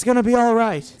 It's gonna be all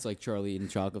right. It's like Charlie in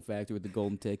Chocolate Factory with the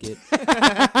golden ticket.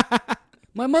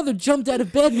 My mother jumped out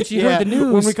of bed when she Yeah, heard the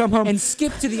news when we come home. and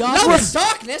skipped to the office.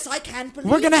 darkness, I can't believe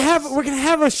We're gonna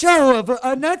have a show of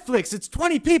Netflix. It's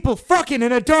 20 people fucking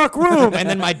in a dark room, and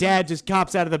then my dad just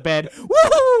cops out of the bed.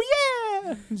 Woohoo!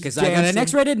 Yeah! Because I got an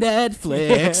X-rated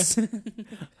Netflix.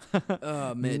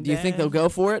 Oh man, do you think they'll go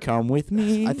for it? Come with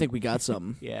me. I think we got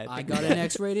something. Yeah, I got an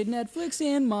X-rated Netflix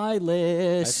in my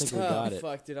list. I think we got it.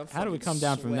 Fuck, dude, I'm How do we fucking come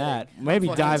down from sweating. that? Maybe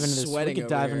fucking dive into this. We sweating could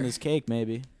dive over into here. this cake,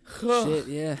 maybe. Shit,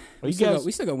 yeah. Well, We you still, guys- got,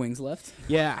 we still got wings left.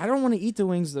 Yeah, I don't want to eat the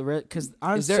wings because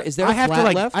Is there I a have to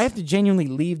flat left? I have to genuinely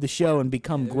leave the show and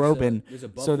become Groban There's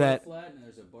a so that flat and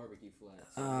there's a barbecue flat.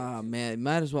 Oh man,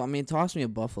 might as well. I mean, toss me a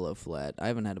buffalo flat. I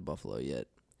haven't had a buffalo yet.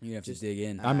 You have to dig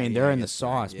in. I mean, yeah, they're I in the guess so.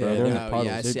 sauce, bro. Yeah, They're in no, the puddles.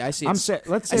 yeah, I see- I see I'm it's-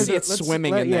 let's I save see the, it let's,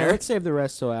 swimming let- in yeah, there. let's save the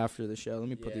rest till after the show. Let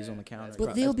me put these on the counter.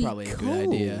 But they'll That's be probably a good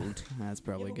idea. cold. That's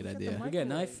probably a good idea. You got a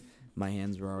knife? My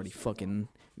hands were already fucking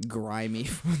grimy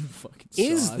from the fucking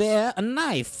Is sauce. there a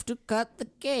knife to cut the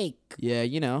cake? Yeah,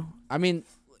 you know. I mean,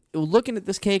 looking at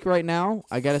this cake right now,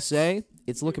 I gotta say,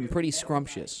 it's looking pretty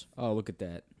scrumptious. Oh, look at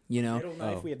that. You know, Middle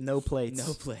knife, we have no plates.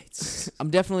 No plates. I'm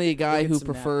definitely a guy Look at who some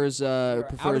prefers out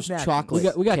prefers of napkins.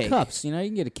 chocolate. we got cake. cups. You know, you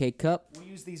can get a cake cup. We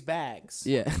use these bags.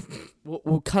 Yeah,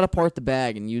 we'll cut apart the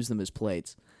bag and use them as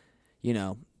plates. You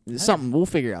know, something we'll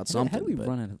figure out something. How do we but-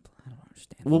 run out of? I don't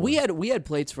understand. Well, we had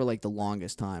plates for like the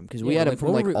longest time because we Yeah, had but, them for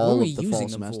what like were we- what all were of we the using fall them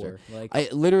semester. for? Like, I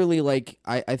literally like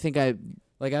I think I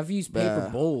I've used paper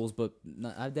Uh, bowls, but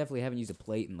I definitely haven't used a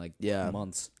plate in like Yeah.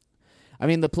 months. I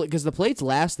mean because the plates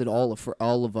lasted all of the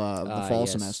fall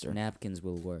Yes, semester. Napkins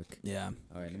will work. Yeah,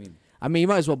 All right, I mean you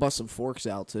might as well bust some forks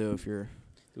out too if you're.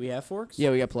 Do we have forks?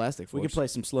 Yeah, we got plastic forks. We could play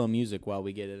some slow music while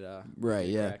we get it. Right,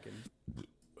 yeah. cracking.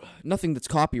 Nothing that's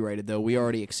copyrighted though. We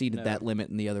already exceeded No. that limit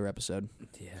in the other episode.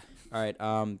 Yeah. All right.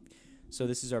 So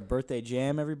this is our birthday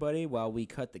jam, everybody. While we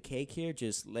cut the cake here,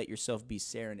 just let yourself be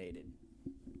serenaded.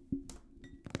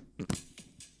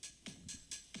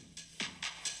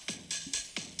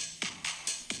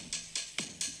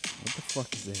 What the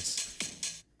fuck is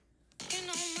this? You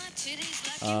know my titties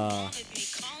like you wanted me,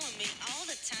 calling me all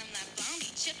the time like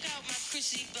Blondie. Check out my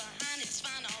Chrissy behind, it's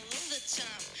fine all of the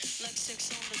time, like sex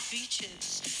on the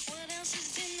beaches. What else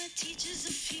is in the teachers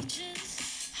of peaches?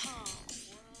 Huh?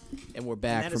 And we're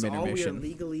back And that from is all we are intermission.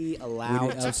 legally I allowed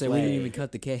would to say we didn't play. even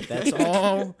cut the cake. That's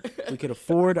all we could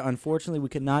afford. Unfortunately, we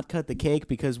could not cut the cake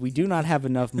because we do not have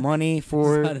enough money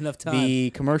for not enough time. the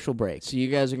commercial break So you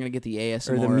guys are gonna get the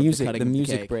ASMR or the of music. cutting The of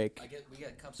music cake. break. we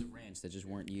got cups of ranch that just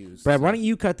weren't used. Brad, so why don't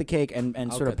you cut the cake and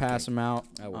I'll sort of cut the pass cake. them out?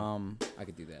 I will. I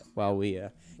could do that. While we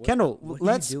Kendall, what are you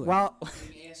let's doing? while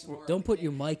Don't put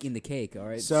your mic in the cake, all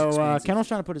right? It's so expensive. Kendall's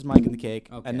trying to put his mic in the cake,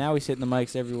 Okay. and now he's hitting the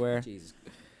mics everywhere. Jesus.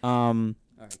 Um,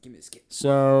 All right, give me this cake.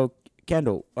 so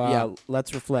Kendall, Yeah.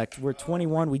 let's reflect. We're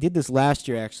 21. We did this last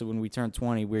year, actually, when we turned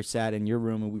 20. We sat in your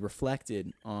room and we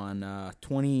reflected on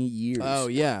 20 years. Oh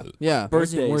yeah, yeah.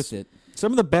 Was it Birthdays. worth it?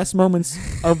 Some of the best moments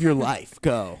of your life.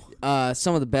 Go.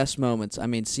 Some of the best moments. I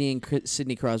mean, seeing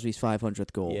Sidney Crosby's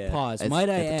 500th goal. Yeah. Pause. At- Might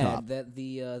I at the add top. that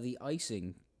the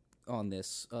icing on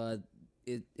this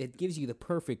it gives you the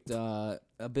perfect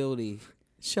ability.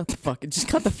 Shut the fucking. Just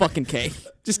cut the fucking cake.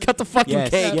 Just cut the fucking Yes,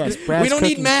 cake. yes. Brad's we don't need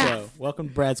cooking math. show. Welcome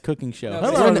to Brad's cooking show. No,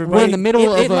 Hello, we're in the- everybody. we're in the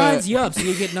middle It of a. lines you up so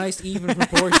you get nice even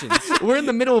proportions. We're in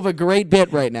the middle of a great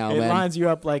bit right now, It man. lines you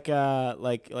up like a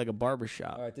barber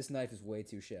shop. All right, this knife is way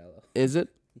too shallow. Is it?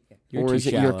 You're or too is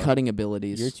it your shallow. cutting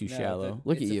abilities? You're too No, shallow.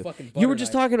 Look It's at a you. fucking You were butter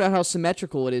just knife. talking about how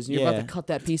symmetrical it is, and you're about Yeah. to cut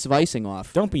that piece of icing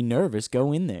off. Don't be nervous.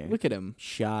 Go in there. Look at him.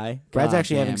 Shy. Brad's God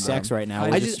actually having damn, sex bro. right now. I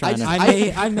We're just- trying to-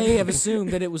 I may have assumed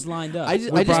that it was lined up. I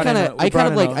just We brought kind in of a- we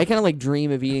brought in a- I kind of like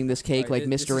dream of eating this cake Alright, like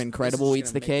this Mr. is Incredible just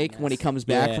eats the gonna make a cake when he mess. comes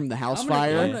back Yeah. from the house I'm gonna-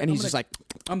 fire, I'm gonna- and he's I'm just gonna-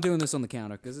 like, I'm doing this on the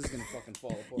counter because this is gonna fucking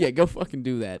fall apart. yeah, go fucking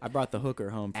do that. I brought the hooker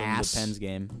home from Ass. the Pens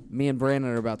game. Me and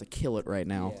Brandon are about to kill it right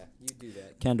now. Yeah, you do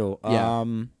that. Kendall. Yeah.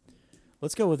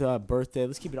 Let's go with birthday.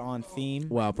 Let's keep it on theme.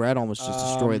 Wow, Brad almost just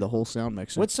destroyed the whole sound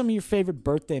mixer. What's some of your favorite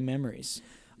birthday memories?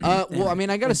 Well, I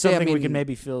mean, I gotta And say, I something mean, we can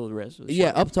maybe fill the rest of the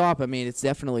yeah, show. up top. I mean, it's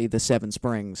definitely the Seven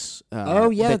Springs. Oh,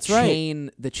 yeah, the that's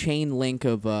right. The chain link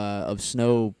of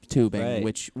snow tubing, Right.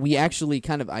 which we actually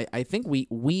kind of, I think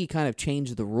we kind of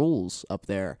changed the rules up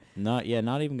there. Not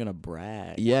even gonna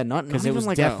brag. Yeah, not Because not it even was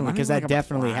like definitely because that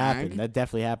definitely happened. That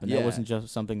definitely happened. That Yeah. wasn't just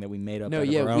something that we made up No, out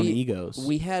yeah, of our own we- egos.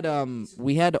 We had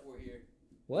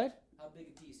What?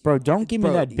 Bro, don't give me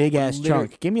Bro, that big ass literally-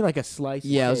 chunk. Give me like a slice.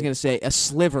 yeah, I of was cake. gonna say a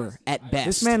sliver at best.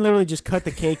 This man literally just cut the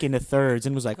cake into thirds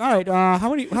and was like, "All right,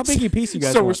 how big a piece you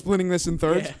guys so we're want?" splitting this in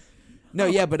thirds. Yeah. No,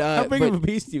 yeah, but How big but, of a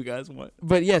piece do you guys want?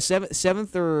 but yeah,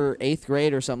 seventh or eighth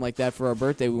grade or something like that for our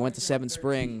birthday. We went to Seven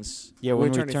Springs. Yeah, we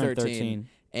when were we turning turned 13.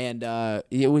 And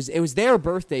it was their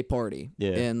birthday party.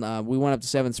 Yeah. And we went up to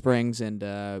Seven Springs, and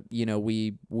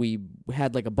we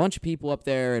had like a bunch of people up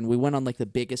there, and we went on like the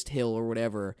biggest hill or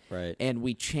whatever. Right. And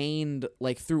we chained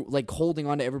like through like holding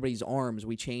onto everybody's arms.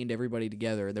 We chained everybody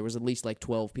together. There was at least like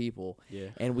 12 people. Yeah.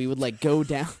 And we would like go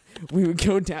down. We would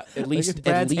go down at least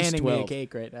Brad's 12. handing me a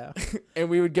cake right now. And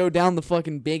we would go down the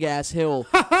fucking big ass hill,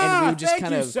 and we would just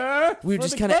kind of we would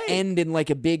just kind of end in like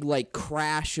a big like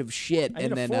crash of shit, I and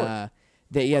need a then fork.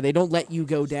 they don't let you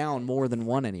go down more than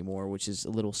one anymore, which is a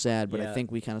little sad. But I Yeah.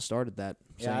 think we kind of started that.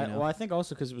 So, Yeah, you know. well, I think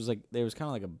also because it was like there was kind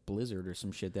of like a blizzard or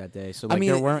some shit that day, so I like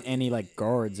mean, there weren't any like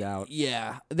guards out.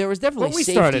 Yeah, there was definitely But we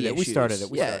safety started it. We issues. started it.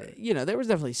 We yeah, started it. you know, there was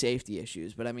definitely safety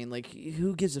issues, but I mean, like,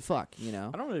 who gives a fuck, you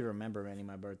know? I don't really remember any of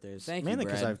my birthdays, Thank you, mainly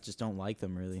because I Brad. just don't like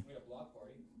them really.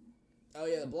 Oh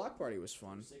yeah, the block party was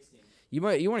fun. You're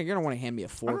gonna want to hand me a I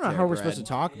fork. don't know there, how we're Brad. supposed to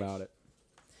talk about it.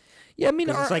 Yeah, I mean,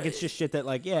 'Cause our- it's like it's just shit that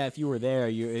like yeah, if you were there,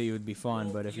 it would be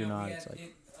fun, but if you're not, it's like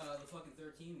the fucking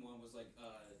 13 one was like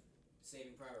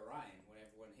Saving Private Ryan when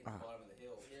everyone hit the bottom of the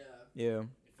hill. yeah. It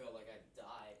felt like I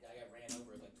died. I got ran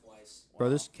over like twice. Bro,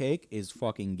 this cake is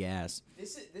fucking gas.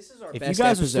 This is our If you best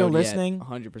guys are still episode yet, listening,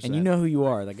 100%. and you know who you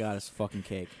are, that got us fucking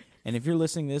cake. And if you're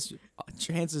listening to this,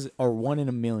 chances are 1 in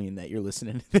a million that you're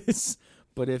listening to this.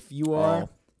 But if you are, Oh.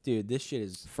 dude, this shit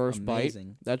is first amazing.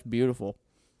 bite, that's beautiful.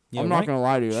 Yeah, I'm not right? gonna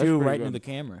lie to you. That's Chew pretty right good. into the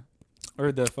camera.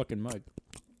 Or the fucking mug.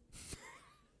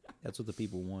 That's what the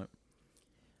people want.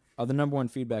 The number one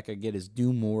feedback I get is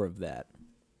do more of that.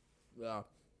 Yeah.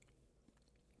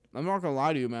 I'm not gonna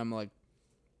lie to you, man. Like,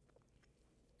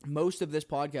 most of this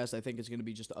podcast, I think, is gonna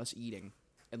be just us eating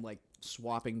and like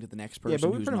swapping to the next person. Yeah, but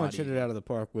we who's pretty not much hit eating. it out of the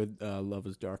park with Love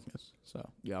is Darkness. So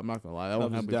Yeah, I'm not gonna lie. That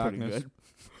Love one is would be pretty Darkness. good.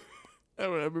 That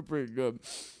would be pretty good.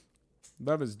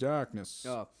 Love is Darkness.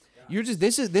 You're just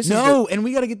this is No, and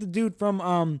we got to get the dude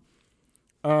from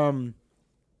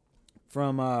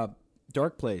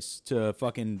Dark Place to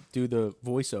fucking do the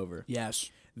voiceover. yes,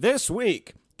 This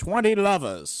week, 20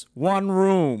 lovers, 1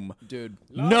 room, dude.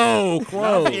 no Love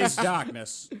clothes. is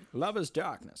darkness. Love is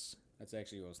Darkness. That's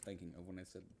actually what I was thinking of when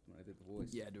I did the voice.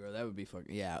 Yeah, dude, that would be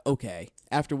fucking. Yeah, okay.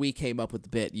 After we came up with the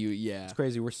bit, It's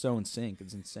crazy. We're so in sync.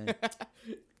 It's insane. It's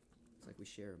like we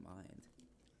share a mind.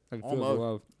 I feel Almost. the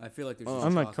love. I feel like there's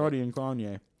I'm like chocolate Cardi and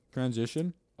Kanye.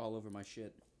 Transition. all over my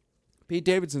shit. Pete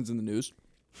Davidson's in the news.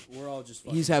 We're all just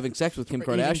fucking He's having sex with Kim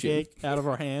We're eating Kardashian. cake out of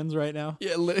our hands right now.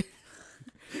 Yeah,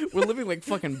 we're living like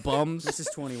fucking bums. This is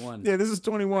 21. Yeah, this is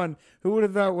 21. Who would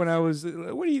have thought when I was?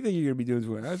 What do you think you're gonna be doing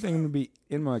to it? I think I'm gonna be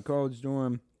in my college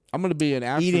dorm I'm gonna be an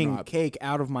astronaut. eating cake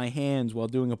out of my hands while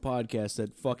doing a podcast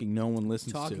that fucking no one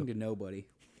listens Talking to. to nobody.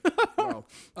 Bro,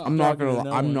 I'm not talking to gonna.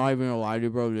 no I'm one. not even gonna lie to you,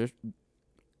 bro.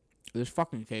 This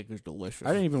fucking cake is delicious.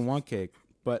 I didn't even want cake,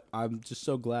 but I'm just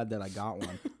so glad that I got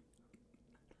one.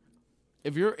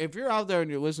 If you're out there and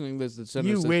you're listening to this, that send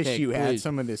You us this wish cake, you had please.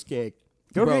 some of this cake.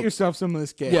 Go Bro. get yourself some of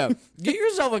this cake. Yeah, get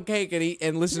yourself a cake and eat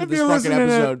and listen to If this you're fucking listening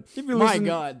to- episode. if you're My listening-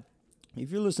 God. If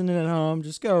you're listening at home,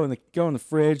 just go in the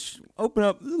fridge. Open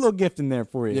up there's a little gift in there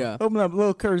for you. Yeah. Open up a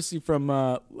little courtesy from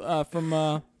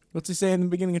what's he say in the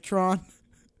beginning of Tron?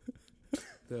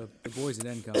 The boys at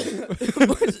Encom.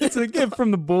 It's a gift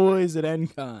from the boys at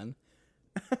NCon.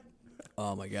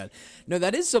 Oh my God. No,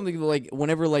 that is something that, like,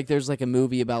 whenever like there's like a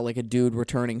movie about like a dude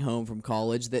returning home from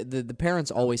college, the parents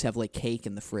always have like cake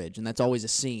in the fridge, and that's always a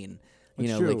scene. You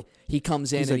That's know, true. like he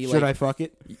comes in He's and like, he should like I fuck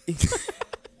it?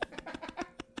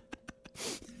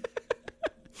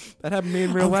 That happened to me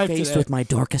in real life today. my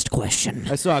darkest question.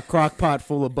 I saw a crock pot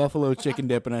full of buffalo chicken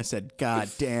dip, and I said, God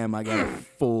damn, I got a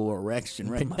full erection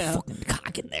right now. fucking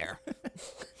cock in there.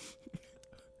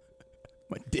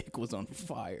 My dick was on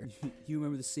fire. You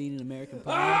remember the scene in American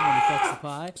Pie when he fucks the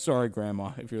pie? Sorry,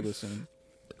 Grandma, if you're listening.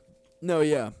 No,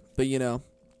 yeah, but you know,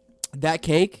 that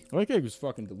cake, That cake was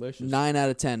fucking delicious. 9 out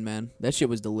of 10, man. That shit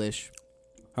was delish.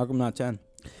 How come not 10?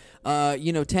 10.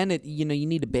 You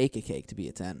need to bake a cake to be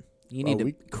a 10. You need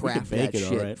we to could craft bake that it,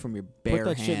 shit alright. from your bare Put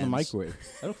that hands. shit in the microwave.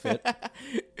 That'll fit.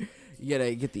 You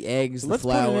gotta get the eggs, Let's the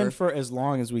put it flour. in for as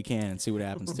long as we can and see what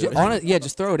happens to it.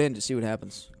 Just throw it in to see what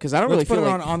happens. Because I don't Let's really put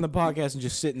feel it like on the podcast and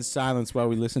just sit in silence while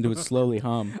we listen to it slowly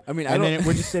hum. I mean, and then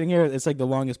we're just sitting here. It's like the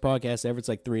longest podcast ever. It's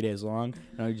like 3 days long.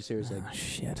 And I just hear it's like,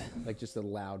 shit. like just a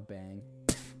loud bang.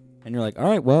 And you're like, all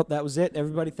right, well, that was it.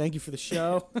 Everybody, thank you for the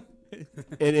show.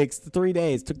 It's 3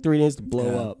 days. It took 3 days to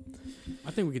blow up.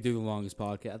 I think we could do the longest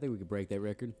podcast. I think we could break that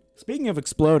record. Speaking of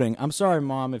exploding, I'm sorry,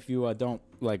 Mom, if you don't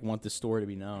want this story to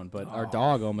be known, but our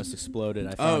dog almost exploded.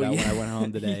 I found out when I went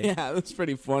home today. Yeah, that's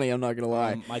pretty funny. I'm not gonna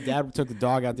lie. My dad took the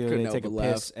dog out the other day Couldn't to take a help but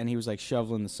laugh. piss, and he was like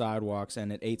shoveling the sidewalks,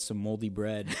 and it ate some moldy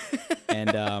bread.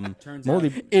 And Turns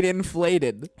moldy. It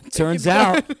inflated. Turns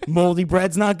out moldy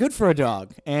bread's not good for a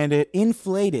dog, and it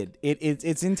inflated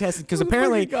its intestine because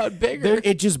apparently got bigger.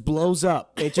 it just blows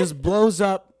up. It just blows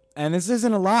up, and this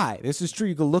isn't a lie. This is true.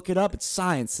 You can look it up. It's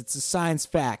science. It's a science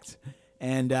fact.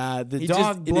 And the It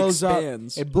dog blows up.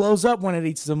 It blows up when it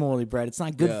eats the moldy bread. It's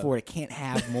not good Yeah. for it. It can't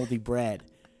have moldy bread.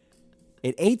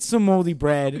 It ate some moldy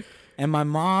bread, and my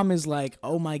mom is like,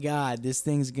 "Oh my god, this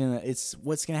thing's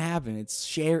what's gonna happen? It's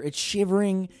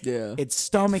shivering. Yeah. Its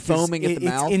stomach Foaming is at the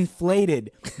mouth. It's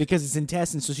inflated because it's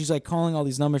intestines. So she's like calling all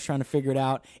these numbers, trying to figure it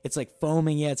out. It's like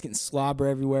foaming. Yeah, it's getting slobber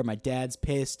everywhere. My dad's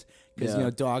pissed because Yeah.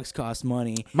 dogs cost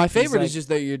money. My He's favorite like- is just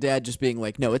that your dad just being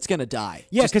like, "No, it's gonna die."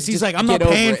 yeah, Just- because he's just like, I'm not get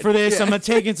over paying it." for this. Yeah. I'm gonna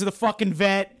take it to the fucking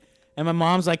vet. And my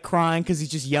mom's like crying because he's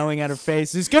just yelling at her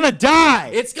face. It's gonna die.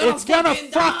 It's gonna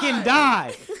fucking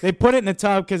die. They put it in the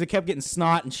tub because it kept getting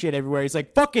snot and shit everywhere. He's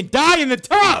like, fucking die in the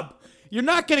tub. You're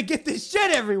not gonna get this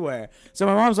shit everywhere. So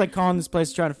my mom's like calling this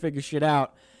place trying to figure shit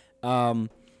out.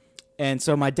 And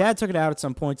so my dad took it out at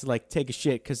some point to like take a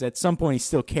shit because at some point he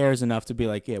still cares enough to be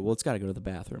like, yeah, well, it's got to go to the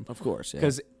bathroom. Of course, yeah.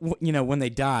 Because when they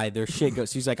die, their shit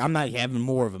goes. He's like, I'm not having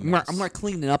more of a mess. I'm not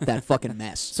cleaning up that fucking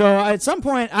mess. So at some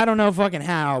point, I don't know fucking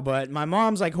how, but my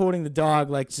mom's like holding the dog,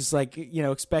 like just like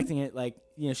expecting it, like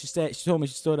she told me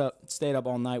she stayed up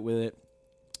all night with it,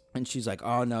 and she's like,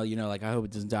 oh no, like I hope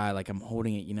it doesn't die, like I'm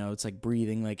holding it, it's like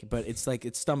breathing, like, but it's like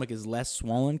its stomach is less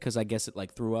swollen because I guess it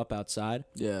like threw up outside.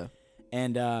 Yeah.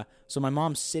 And so my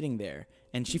mom's sitting there,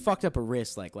 and she fucked up her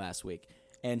wrist like last week.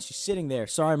 And she's sitting there.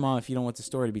 Sorry, Mom, if you don't want the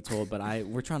story to be told, but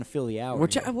we're trying to fill the hour. We're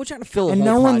here. trying to fill a And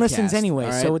whole no one podcast, listens anyway,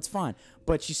 all right? so it's fine.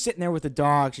 But she's sitting there with the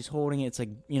dog. She's holding it. It's like,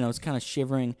 it's kind of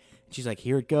shivering. She's like,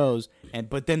 here it goes.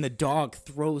 But then the dog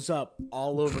throws up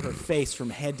all over her face from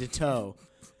head to toe.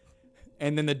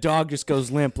 And then the dog just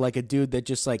goes limp like a dude that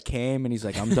just like came and he's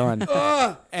like, I'm done.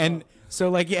 And so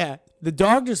like, yeah, the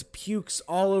dog just pukes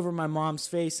all over my mom's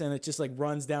face and it just like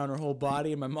runs down her whole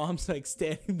body. And my mom's like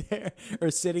standing there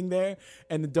or sitting there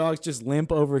and the dog's just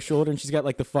limp over her shoulder and she's got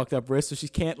like the fucked up wrist. So she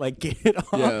can't like get it off.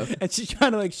 Yeah. And she's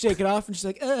trying to like shake it off and she's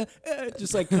like,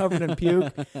 just like covered in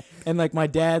puke. And like my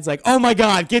dad's like, oh my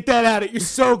God, get that out of it. You're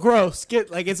so gross.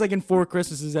 It's like in Four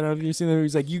Christmases. I don't know if you've seen that.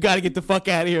 He's like, you got to get the fuck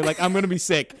out of here. Like, I'm going to be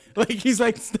sick. Like, he's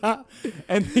like, stop.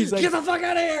 And he's like, Get the fuck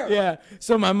out of here! yeah.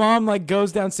 So my mom like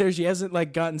goes downstairs. She hasn't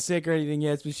like gotten sick or anything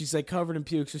yet, but she's like covered in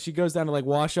puke. So she goes down to like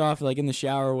wash off like in the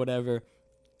shower or whatever.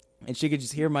 And she could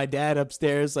just hear my dad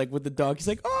upstairs like with the dog. He's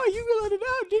like, "Oh, you let it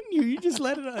out, didn't you? You just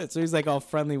let it out." So he's like all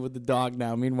friendly with the dog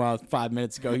now. Meanwhile, 5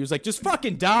 minutes ago, he was like, "Just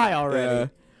fucking die already." Yeah.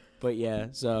 But yeah,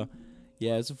 so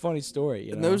yeah, it's a funny story.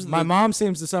 And those are My the- mom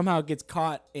seems to somehow gets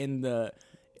caught in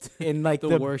like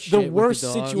the worst shit with the worst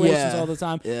dog. situations Yeah. all the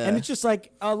time. Yeah. And it's just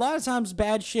like a lot of times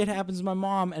bad shit happens to my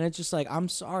mom, and it's just like, I'm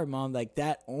sorry, Mom, like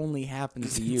that only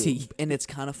happens to you. And it's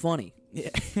kind of funny. Yeah.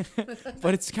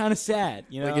 But it's kind of sad,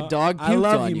 Like a dog I puked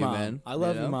love on you, you, Mom. man. I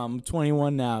love You you, know? Mom. I'm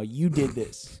 21 now. You did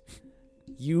this.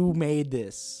 You made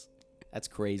this. That's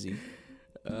crazy.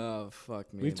 Oh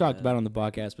fuck me. We've talked about it on the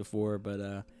podcast before,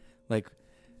 but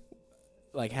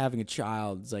like having a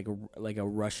child is like a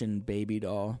Russian baby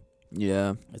doll.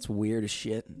 Yeah. It's weird as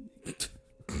shit.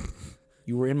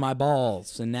 You were in my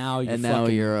balls, and now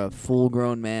you're a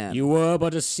full-grown man. You were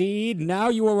but a seed, now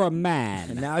you are a and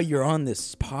man. now you're on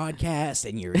this podcast,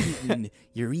 and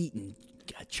you're eating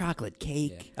chocolate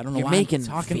cake. Yeah. I don't know You're why making I'm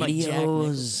talking like Jack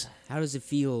Nicholson. videos. How does it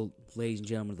feel, ladies and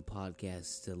gentlemen of the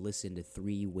podcast, to listen to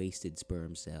 3 wasted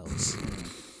sperm cells?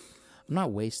 I'm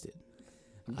not wasted.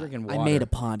 I'm drinking water. I made a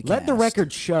podcast. Let the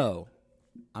record show.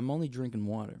 I'm only drinking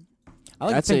water. I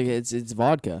like That's to think it's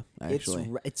vodka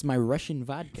actually. it's my Russian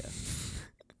vodka.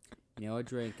 You know, I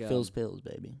drank Phil's pills,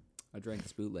 baby. I drank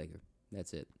this bootlegger.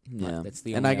 That's it. Yeah. That's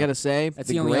the and only I gotta say, That's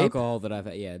the the only grape. alcohol that I've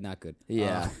had. Yeah, not good.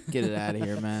 Yeah, get it out of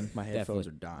here, man. My headphones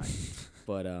are dying.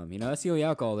 But you know, that's the only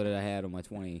alcohol that I had on my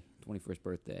 21st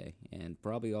birthday, and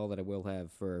probably all that I will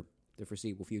have for the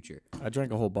foreseeable future. I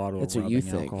drank a whole bottle That's of what you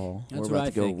rubbing think. alcohol. That's We're what about I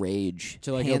to go think. rage.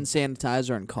 Till I go- Hand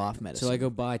sanitizer and cough medicine. So I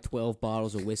go buy 12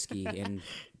 bottles of whiskey and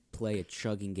play a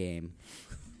chugging game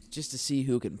just to see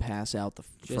who can pass out the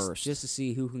just first. just to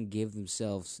see who can give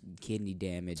themselves kidney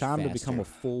damage. Time to faster. become a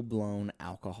full-blown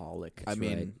alcoholic. I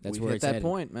mean, right. That's we where hit it's that headed.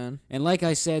 point, man. And like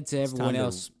I said to It's everyone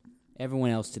time to- everyone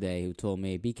else today who told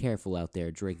me, be careful out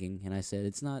there drinking, and I said,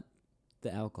 it's not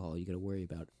the alcohol you got to worry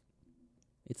about.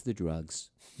 It's the drugs.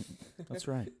 That's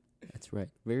right. That's right.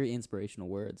 Very inspirational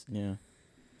words. Yeah.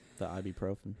 The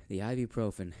ibuprofen. The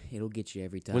ibuprofen, it'll get you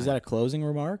every time. Was that a closing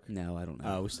remark? No, I don't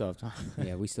know. Oh, we still have time.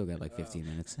 Yeah, we still got like 15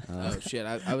 minutes. Oh shit!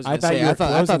 I was I gonna thought say you were I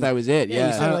closing. thought that was it. You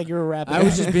Yeah. sounded like you were wrapping. I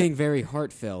was just being very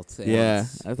heartfelt. And Yeah,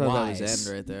 I thought wise. that was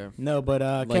end right there. No, but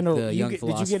Like Kendall, the young did you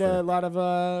get philosopher. a lot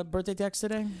of birthday texts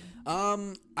today?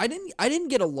 I didn't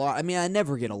get a lot. I mean, I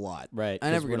never get a lot. Right.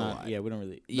 I never 'cause we're get a not- lot. Yeah, we don't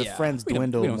really. The Yeah. friends We don't-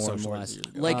 dwindle we don't more and more. socialize. as the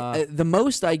years go. Like the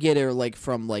most I get are like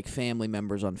from like family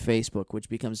members on Facebook, which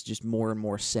becomes just more and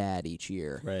more sad each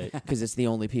year. Right. Because it's the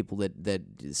only people that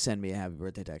send me a happy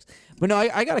birthday text. But no,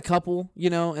 I got a couple,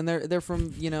 and they're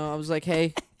from, I was like,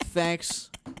 hey, thanks,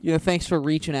 thanks for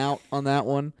reaching out on that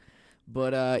one.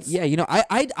 But yeah,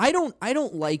 I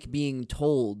don't like being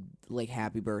told like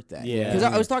happy birthday. Yeah. Because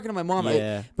I was talking to my mom.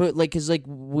 Yeah. But because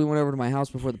we went over to my house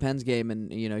before the Pens game,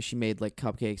 and she made like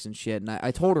cupcakes and shit, and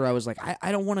I told her I was like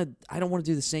I don't want to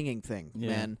do the singing thing, Yeah.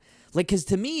 man. Like, because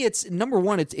to me, it's number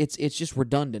one, it's just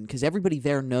redundant because everybody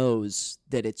there knows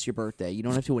that it's your birthday. You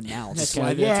don't have to announce. That's Yeah,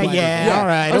 why- yeah, that's why yeah. All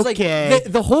right, I was okay. like,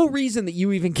 the whole reason that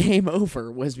you even came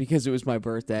over was because it was my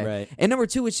birthday. Right. And number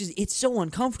two, it's so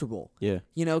uncomfortable. Yeah.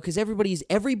 Because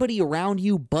everybody around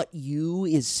you but you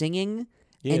is singing.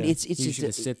 And Yeah. it's You just should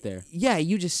just sit there. Yeah,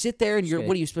 you just sit there and Okay.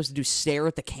 what are you supposed to do? Stare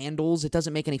at the candles? It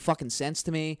doesn't make any fucking sense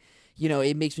to me.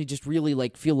 It makes me just really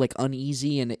like feel like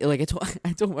uneasy, and like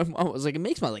I told my mom, I was like, it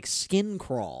makes my like skin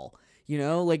crawl.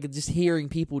 Like just hearing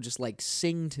people just like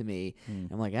sing to me.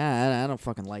 I'm like, I don't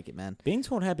fucking like it, man. Being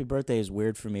told happy birthday is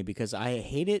weird for me because I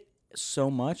hate it so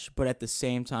much, but at the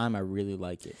same time, I really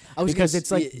like it I was because gonna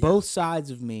it's like s- both sides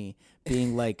of me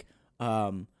being like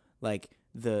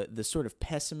the sort of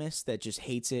pessimist that just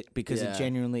hates it because Yeah. it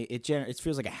genuinely it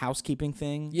feels like a housekeeping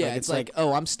thing. Yeah, it's like,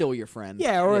 oh, I'm still your friend.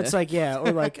 yeah, or it's like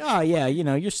or like oh yeah,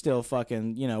 you're still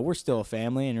fucking we're still a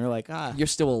family, and you're like you're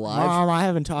still alive. Mom, I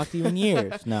haven't talked to you in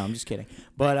years. No, I'm just kidding.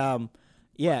 But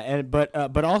yeah, and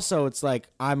but also it's like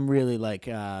I'm really like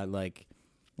I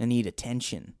need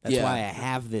attention. That's Yeah. why I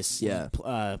have this Yeah.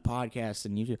 podcast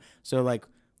and YouTube. So like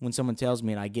when someone tells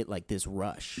me, and I get like this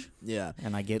rush, Yeah.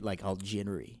 and I get like all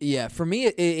jittery. Yeah, for me,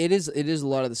 it is a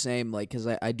lot of the same. Like, because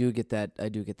I do get that.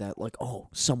 Like, oh,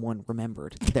 someone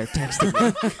remembered. They're texting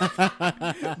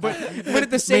me. but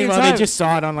at the same Meanwhile, time, they just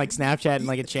saw it on like Snapchat and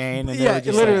like a chain. And they yeah, were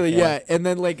just literally, like, yeah. And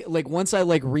then like once I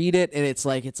like read it, and it's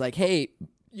like, hey,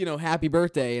 happy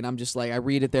birthday, and I'm just like, I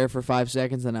read it there for 5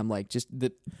 seconds, and I'm like, just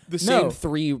the same No.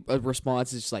 3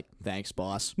 responses, just like, thanks,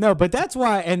 boss. No, but that's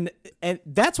why, and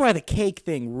that's why the cake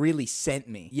thing really sent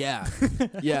me. Yeah,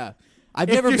 yeah. I've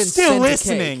If never you're been still sent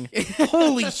listening, a cake.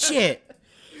 holy shit!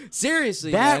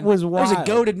 Seriously, That man. was That was a wild.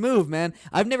 goated move, man.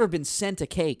 I've never been sent a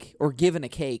cake or given a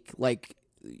cake like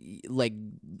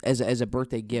as a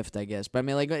birthday gift, I guess. But I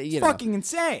mean, like Fucking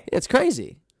insane. it's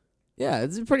crazy. Yeah,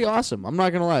 it's pretty awesome. I'm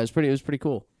not gonna lie, it was pretty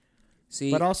cool. See,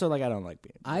 But also, like, I don't like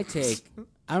being. I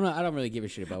don't really give a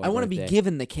shit about my I want to be birthday.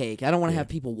 given the cake. I don't want to have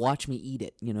people watch me eat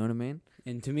it. You know what I mean?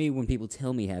 And to me, when people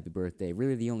tell me happy birthday,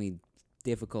 really the only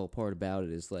difficult part about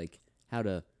it is like how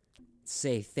to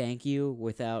say thank you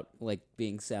without like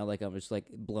sound like I'm just like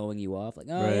blowing you off. Like,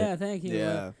 oh Right. yeah, thank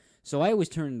you. So I always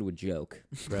turn it into a joke,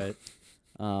 Right.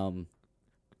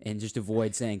 and just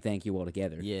avoid saying thank you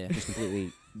altogether. Yeah. Just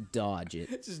completely dodge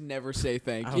it. Just never say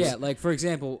thank you. Yeah, like for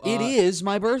example, It is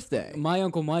my birthday. my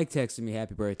uncle Mike texted me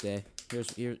happy birthday.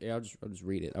 Here, I'll just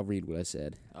read it. I'll read what I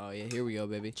said. Oh yeah, here we go,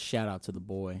 baby. Shout out to the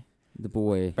boy. The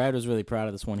boy. Brad was really proud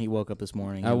of this one. He woke up this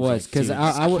morning. I He was, like, 'cause "Dude,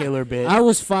 I this wa- killer bit. I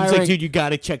was He's firing. like, dude, you got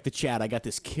to check the chat. I got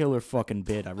this killer fucking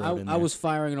bit I wrote in there. I was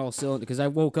firing it all cylinder because I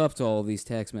woke up to all of these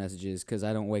text messages because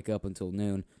I don't wake up until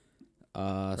noon.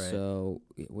 So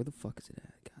yeah, where the fuck is it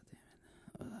at? God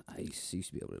damn it! I used to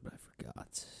be able to, but I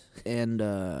forgot.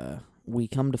 And we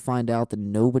come to find out that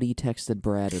nobody texted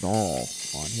Brad at all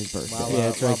on his birthday. While, Yeah,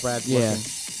 that's while right. Brad's Yeah. looking.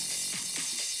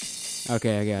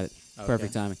 Okay, I got it. Okay.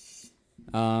 Perfect timing.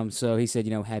 So he said,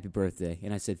 happy birthday,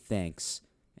 and I said thanks,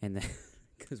 and then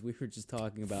because we were just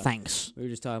talking about Thanks. we were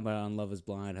just talking about on Love Is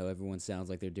Blind how everyone sounds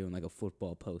like they're doing like a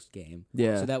football post game.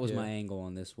 Yeah. So that was Yeah. my angle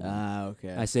on this one.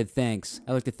 Okay. I said thanks.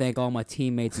 I'd like to thank all my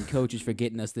teammates and coaches for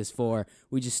getting us this far.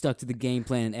 We just stuck to the game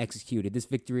plan and executed. This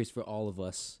victory is for all of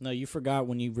us. No, you forgot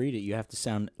when you read it. You have to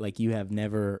sound like you have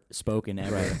never spoken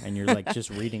ever, and you're like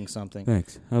just reading something.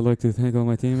 Thanks. I'd like to thank all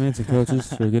my teammates and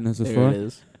coaches for getting us this there it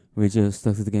is. We just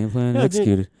stuck to the game plan and No, dude.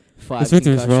 executed. 5 This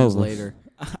victory is for all concussions of us. later.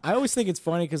 I always think it's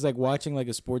funny because like watching like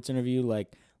a sports interview,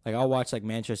 like I'll watch like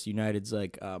Manchester United's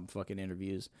like fucking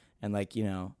interviews, and like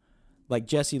like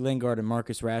Jesse Lingard and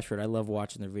Marcus Rashford. I love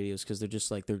watching their videos because they're just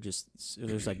like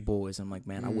boys. I'm like,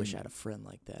 man, I wish I had a friend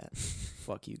like that.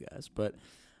 Fuck you guys, but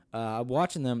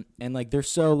watching them, and like they're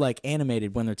so like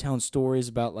animated when they're telling stories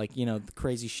about like the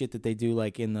crazy shit that they do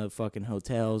like in the fucking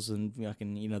hotels and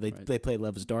fucking they play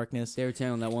Love Is Darkness. They were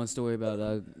telling that one story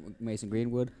about Mason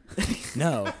Greenwood.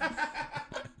 No,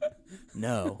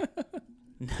 no,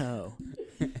 no.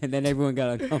 And then everyone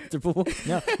got uncomfortable.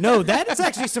 No, that is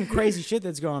actually some crazy shit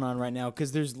that's going on right now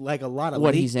because there's like a lot of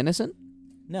What, leak- he's innocent?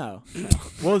 No.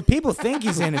 Well, people think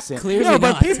he's innocent. Clearly no,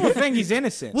 but not. people think he's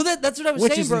innocent. Well, that's what I was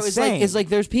Which saying, is bro. insane. Is like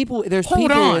there's people Hold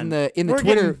people on. in the We're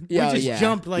Twitter. getting- we just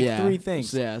jumped, like, 3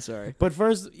 things. Yeah, sorry. But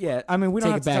first, I mean, we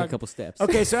don't Take have it to back talk. a couple steps.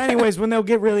 Okay, so anyways, when they'll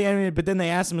get really animated, but then they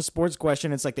ask them a sports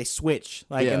question, it's like they switch,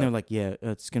 like, Yeah. and they're like, "Yeah,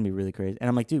 it's gonna be really crazy." And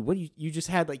I'm like, "Dude, what you just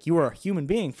had like you were a human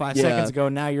being 5 Yeah. seconds ago,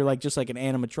 and now you're like just like an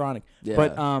animatronic." Yeah.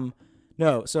 But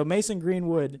no. So Mason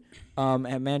Greenwood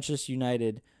at Manchester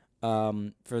United.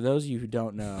 For those of you who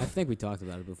don't know, I think we talked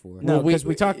about it before. no, Well, because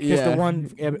we talked because yeah. the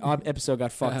one episode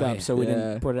got fucked Oh, up, yeah. so we Yeah.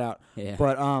 didn't put it out. Yeah.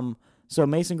 But so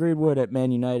Mason Greenwood at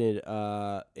Man United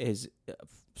is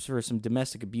for some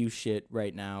domestic abuse shit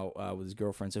right now with his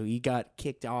girlfriend. So he got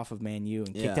kicked off of Man U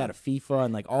and kicked Yeah. out of FIFA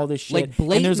and like all this shit. Like,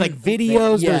 and there's like blatant-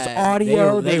 videos, yeah, there's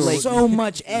audio, they were- there's so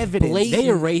much evidence. They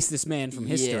erased this man from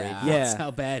history. Yeah. That's Yeah. how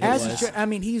bad As it a was. I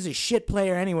mean, he's a shit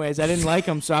player anyways. I didn't like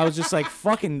him, so I was just like,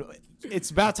 fucking.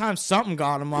 It's about time something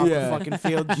got him off Yeah. the fucking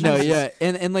field. No, Jesus. yeah,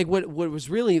 and like what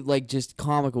was really like just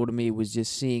comical to me was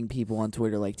just seeing people on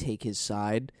Twitter like take his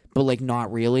side, but like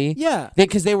not really. Yeah.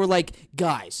 Because they were like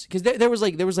guys, because there was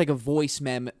like a voice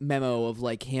memo of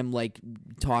like him like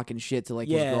talking shit to like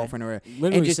Yeah. his girlfriend or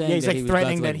Literally and just, saying yeah, he's, that like, he was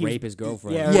threatening about to, that like, he was- rape his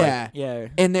girlfriend. Yeah, Yeah. right. Yeah.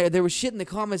 and there was shit in the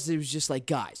comments that was just like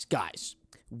guys.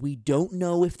 We don't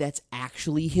know if that's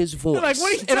actually his voice. like,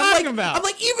 what are you And I'm talking like- about? I'm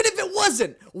like, even if it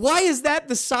wasn't, why is that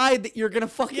the side that you're gonna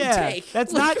fucking take?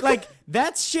 That's not like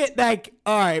that's shit. Like,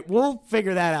 all right, we'll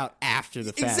figure that out after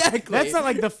the fact. Exactly. That's not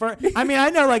like the first. I mean, I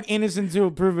know like innocent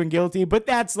until proven guilty, but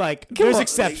that's like there's on,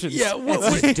 exceptions. Yeah,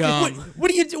 That's dumb.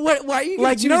 What do you do? Why are you gonna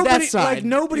Like choose nobody, that side? like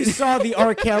nobody saw the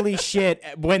R. Kelly shit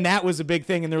when that was a big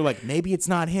thing, and they're like, maybe it's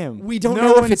not him. We don't No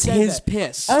know if one it's said his that.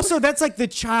 piss. Also, that's like the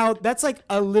child. That's like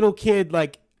a little kid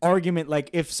like argument.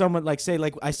 Like if someone like say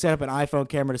like I set up an iPhone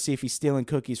camera to see if he's stealing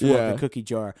cookies from Yeah. like the cookie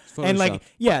jar, Photoshop. and like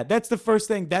yeah, that's the first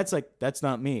thing. That's like that's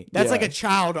not me. That's Yeah. like a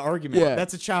child argument. Yeah,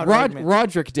 That's a child argument.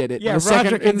 Roderick did it. Yeah, in the second,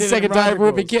 Roderick in the did it, second Roderick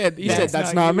Dive-Ruby goes, Kid. He said,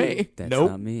 "That's not you." me." That's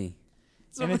Nope. not me.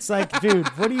 And it's like, dude,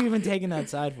 what are you even taking that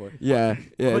side for? Yeah,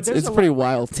 But it's there's a a pretty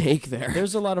wild take there.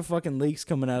 There's a lot of fucking leaks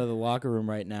coming out of the locker room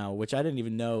right now, which I didn't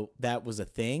even know that was a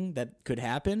thing that could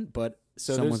happen. But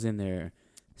so Someone's there's in there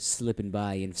slipping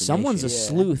by information. Someone's a Yeah.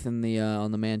 sleuth in the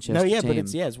on the Manchester no, yeah, team.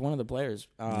 but it's one of the players,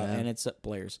 and it's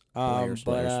players.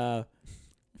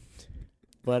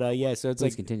 But yeah, so it's Please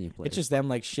like continue, please. it's just them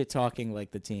like shit talking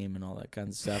like the team and all that kind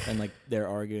of stuff, and like they're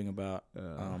arguing about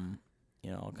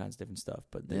all kinds of different stuff.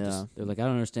 But they just They're like, I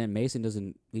don't understand. Mason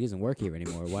doesn't work here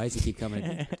anymore. Why does he keep coming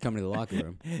to the locker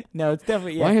room? no, it's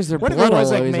definitely Why is there what if blood it was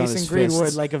all like always on Mason his Greenwood,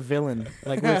 fists? like a villain,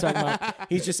 like we were talking about?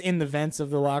 He's just in the vents of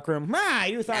the locker room.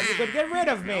 You thought you could get rid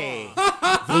of me?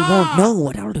 They won't know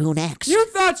what I'll do next. You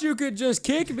thought you could just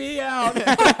kick me out?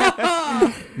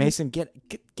 Mason, get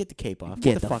the cape off.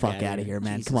 Get the fuck out of here,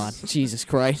 man! Come on, Jesus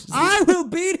Christ! I will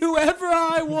beat whoever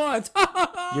I want.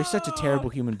 You're such a terrible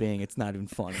human being. It's not even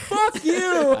funny. Fuck you.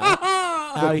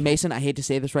 Look, Mason, I hate to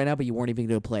say this right now, but you weren't even a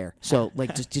good player. So,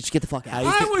 like, just get the fuck out.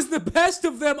 I was the best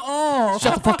of them all.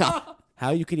 Shut the fuck up.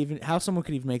 How someone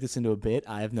could even make this into a bit,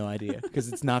 I have no idea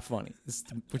because it's not funny.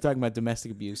 We're talking about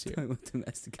domestic abuse here.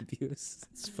 Domestic abuse.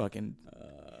 It's fucking.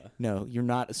 No, you're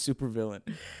not a super villain.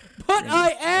 But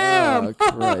I am. Oh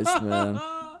Christ, man!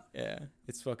 Yeah,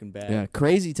 it's fucking bad. Yeah,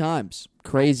 crazy times.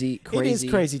 Crazy crazy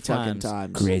fucking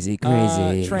times. Crazy.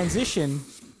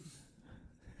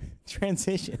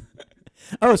 Transition.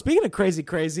 Oh, speaking of crazy,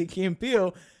 Key and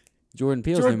Peele. Jordan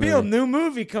Peele's Jordan new Peele, movie. new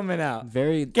movie coming out.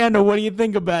 Very. Kendall, what do you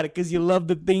think about it? Because you love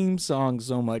the theme song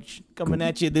so much. Coming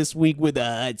at you this week with a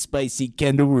hot, spicy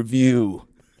Kendall review.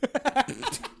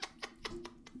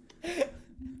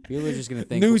 People are just gonna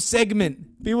think. New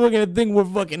segment. People are going to think we're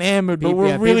fucking hammered, but People- we're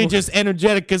yeah, really people- just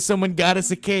energetic because someone got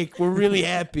us a cake. We're really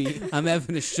happy. I'm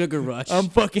having a sugar rush. I'm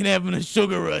fucking having a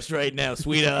sugar rush right now,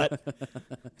 sweetheart.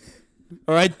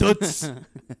 All right, Toots?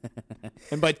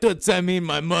 And by Toots, I mean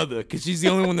my mother, because she's the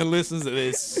only one that listens to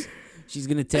this. She's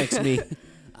gonna text me.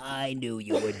 I knew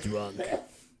you were drunk.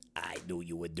 I knew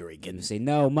you were drinking. and say,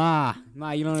 no, Ma,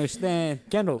 you don't understand.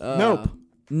 Kendall, Nope.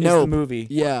 Nope. the movie.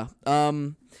 Yeah.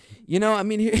 You know, I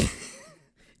mean,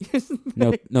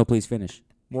 No, please finish.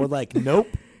 More like nope.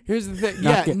 here's the thing.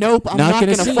 Not Yeah, go- nope. I'm not not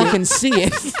gonna gonna see fucking see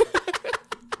it.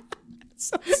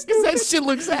 Because that shit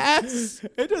looks ass.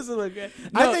 It doesn't look good.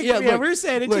 No, I think, yeah, yeah, look, we're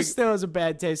saying it look. just still has a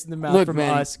bad taste in the mouth Look, from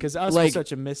man, us because us like- was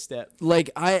such a misstep. Like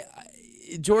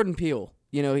Jordan Peele,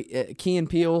 Key and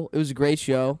Peele. It was a great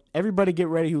show. Everybody get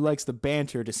ready who likes the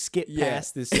banter to skip Yeah.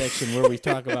 past this section where we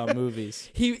talk about movies.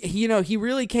 He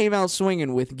really came out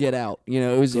swinging with Get Out.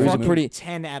 It was a Fucking pretty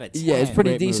 10 out of 10. Yeah, it's a pretty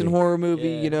Great decent movie. horror movie.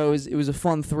 Yeah. It was a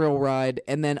fun thrill ride,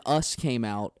 and then Us came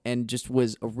out and just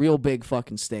was a real big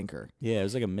fucking stinker. Yeah, it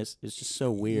was like it's just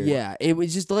so weird. Yeah, it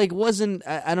was just like wasn't.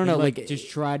 I don't know, like just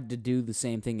tried to do the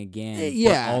same thing again.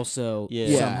 yeah. but also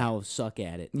Yeah. somehow suck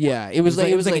at it. yeah, it was like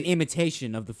it was like an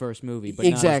imitation of the first movie, but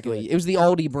exactly. Not as It was the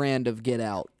Aldi brand of Get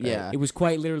Out. good. Yeah, It was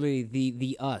quite literally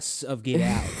the Us of Get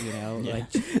Out. Like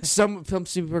some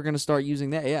people are gonna start using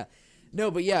that. Yeah. No,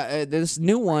 but yeah, this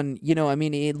new one,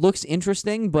 it looks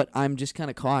interesting, but I'm just kind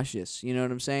of cautious. You know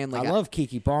what I'm saying? Like, I love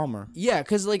Kiki Palmer. yeah,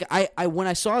 because like I when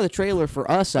I saw the trailer for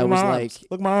Us, I Look at was my like, arms.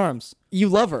 Look at my arms. you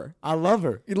love her. I love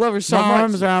her. You love her so my much.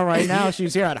 arms are out right now. If she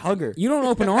was here, I'd hug her. you don't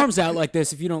open arms out like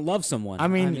this if you don't love someone. I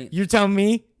mean, you're telling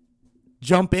me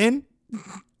jump in?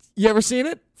 You ever seen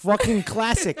it? Fucking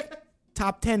classic.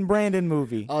 Top 10 Brandon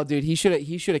movie. Oh, dude, he should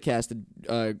have casted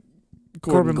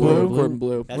Corbin Bleu? Corbin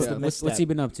Blue. That's Yeah. the what's misstep. he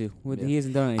been up to? He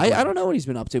hasn't done anything. I don't know what he's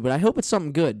been up to, but I hope it's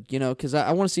something good. Because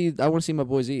I want to see my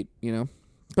boys eat.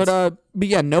 But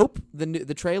yeah, Nope.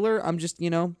 The trailer. I'm just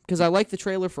because I like the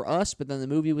trailer for Us, but then the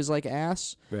movie was like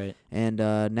ass, Right. and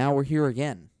now we're here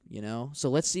again. So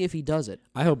let's see if he does it.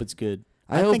 I hope it's good.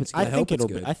 I hope think, it's good. I I think hope it's it'll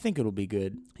good. be. I think it'll be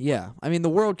good. Yeah, I mean the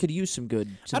world could use some good.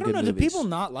 I don't know. Movies. Do people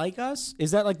not like us?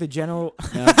 Is that like the general?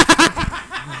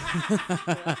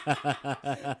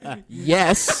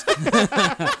 Yes.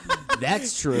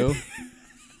 That's true.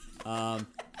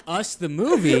 Us the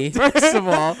movie. First of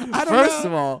all,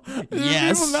 Do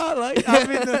yes. people not like? I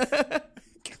mean,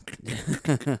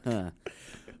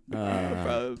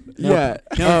 Yeah.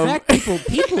 No, in fact,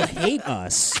 people hate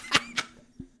us.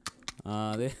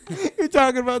 you're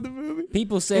talking about the movie.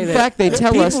 People say In that. fact, they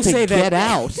tell us people to say get that,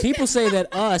 out. People say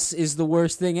that Us is the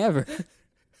worst thing ever.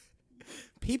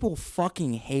 People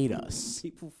fucking hate us.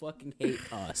 People fucking hate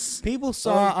us. People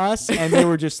saw us and they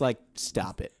were just like,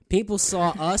 "Stop it." People saw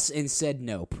Us and said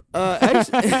nope.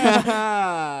 Actually,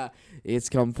 it's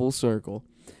come full circle.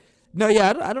 No,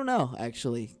 yeah, I don't know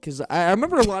actually, because I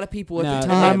remember a lot of people at No, the in In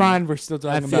my time. mind, we're still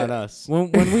talking feel- about us.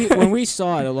 When we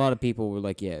saw it, a lot of people were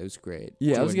like, "Yeah, it was great."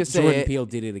 Yeah, I was gonna say, Jordan Peele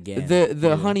did it again.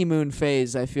 The honeymoon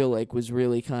phase, I feel like, was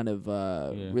really kind of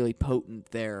really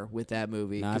potent there with that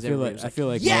movie. Nah, 'cause I feel everybody like was I feel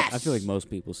like yes! I feel like most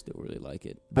people still really like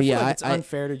it. But I feel yeah, like it's I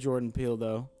unfair to Jordan Peele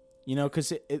though.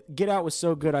 Because Get Out was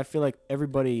so good. I feel like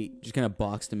everybody. Just kind of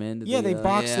boxed him in. to Yeah, the, they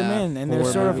boxed him yeah, in, and they're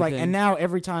horror sort of movie like. thing. And now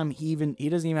every time he doesn't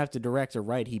even have to direct or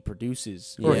write, he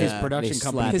produces, or his Yeah, production they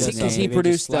company slap does his because name. he They just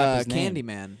produced slap his name.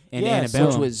 Candyman, and Yeah, Annabelle,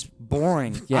 which was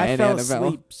boring. Yeah, I and fell Annabelle.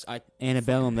 asleep.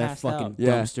 Antebellum, that passed fucking out.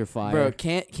 Yeah. dumpster fire. bro.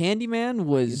 Candyman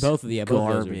was both of the both of those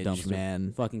are garbage, dumpster.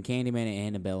 man. Fucking Candyman and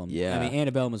Antebellum. Yeah. I mean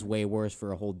Antebellum is way worse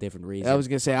for a whole different reason. I was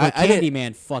gonna say but I didn't.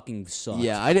 Candyman fucking sucked.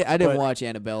 Yeah, I didn't But- watch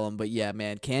Annabellum, but yeah,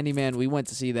 man, Candyman. We went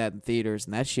to see that in theaters,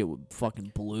 and that shit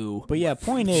fucking blew. But yeah,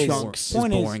 point is, Chunks.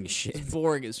 point It's is, boring as shit. It's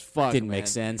boring as fuck. Didn't man. make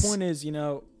sense. point is,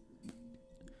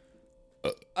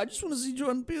 I just want to see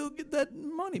Jordan Peele get that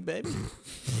money, baby.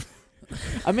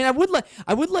 I mean, I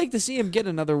would like to see him get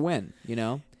another win.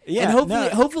 Yeah, and hopefully, no.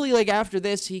 hopefully, like after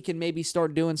this, he can maybe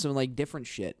start doing some like different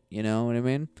shit. You know what I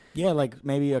mean? Yeah, like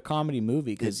maybe a comedy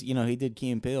movie because he did Key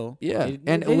and Peele. Yeah, They-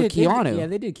 and they with did- Keanu. Yeah,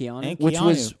 they did Keanu. And Which Keanu.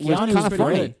 was Keanu's kinda pretty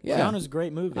funny. good. Yeah. Keanu's a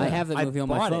great movie. I have that movie on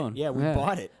my bought it. phone. Yeah, we Yeah.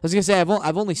 bought it. I was gonna say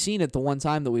I've only seen it the one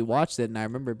time that we watched it, and I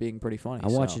remember it being pretty funny. I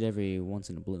watch so. it every once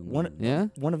in a blue moon. One- Yeah.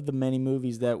 One of the many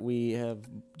movies that we have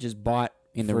just bought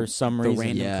in for some the reason.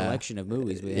 random Yeah. collection of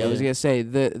movies. We Yeah, I was have. gonna say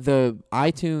the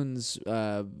iTunes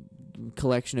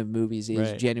collection of movies is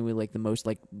Right. genuinely like the most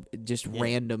like just Yeah.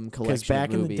 random Because collection back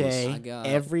of in the movies. day, My God.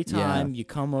 every Yeah. time you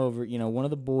come over, one of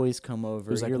the boys come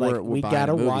over, was like, you're we're- like, we're we buying a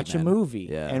gotta movie, watch man." a movie.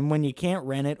 Yeah. And when you can't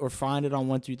rent it or find it on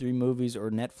 123 Movies or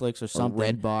Netflix or or something,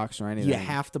 Redbox or anything. you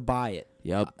have to buy it.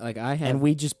 Yep. Like I have. And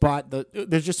we just bought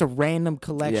there's just a random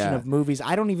collection Yeah. of movies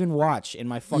I don't even watch in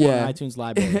my fucking Yeah. iTunes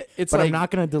library. It's but like- I'm not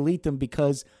going to delete them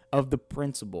because of the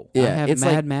principle. I Yeah, have it's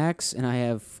Mad like Max and I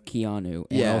have Keanu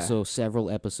and Yeah. also several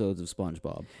episodes of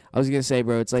SpongeBob. I was gonna say,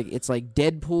 bro, it's like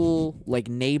Deadpool, like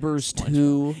Neighbors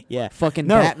 2, Yeah. fucking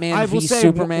No, Batman I will v say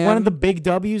Superman. one of the big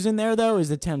W's in there though is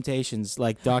the Temptations,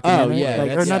 like documentary, yeah, like,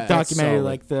 or that's- not yeah, that's documentary, solid.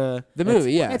 like the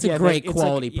movie, yeah. That's a yeah, great it's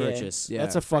quality like, yeah, purchase. Yeah.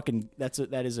 That's a fucking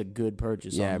that is a good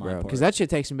purchase. Yeah, on my bro. part. Because that shit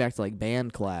takes me back to like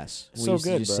band class. We So used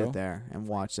to good, just bro. sit there and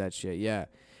watch that shit. Yeah.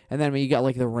 And then I mean, you got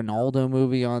like the Ronaldo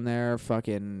movie on there.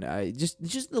 Fucking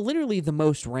just literally the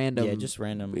most random. Yeah, just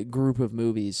random. Group of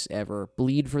movies ever.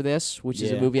 Bleed for This, which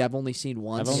is a Yeah. movie I've only seen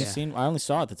once. I only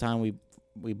saw it the time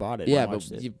we bought it. Yeah, and but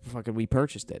watched it. we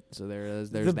purchased it. So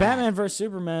there's the that. Batman vs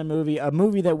Superman movie, a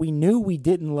movie that we knew we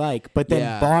didn't like, but then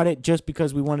Yeah. bought it just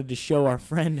because we wanted to show our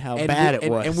friend how bad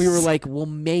it was. And we were like, well,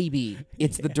 maybe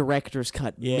it's the director's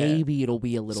cut. Yeah. Maybe it'll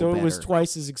be a little so better. it was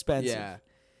twice as expensive. Yeah.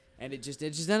 And it just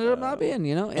ended up not being,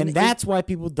 you know. And that's why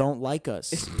people don't like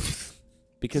us.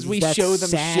 Because we that's show them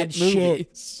sad shit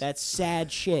movies. That's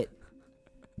sad shit.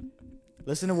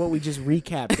 Listen to what we just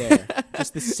recapped there.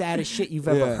 Just the saddest shit you've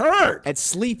ever heard. At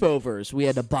sleepovers, we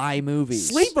had to buy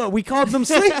movies. We called them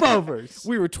sleepovers.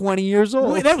 We were 20 years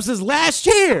old. That was his last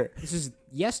year. This is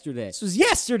yesterday. This was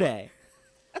yesterday.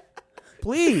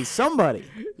 Please, somebody.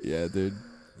 Yeah, dude.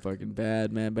 Fucking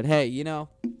bad, man. But hey, you know.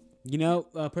 You know,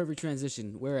 perfect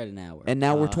transition. We're at an hour. And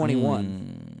now we're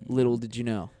 21. Little did you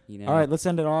know. You know? All right, let's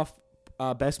end it off.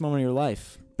 Best moment of your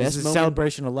life. Best This is a moment-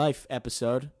 celebration of life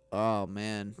episode. Oh,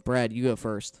 man. Brad, you go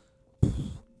first.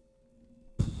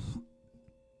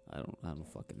 I don't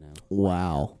fucking know.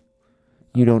 Wow.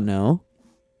 You don't know?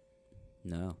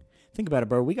 No. Think about it,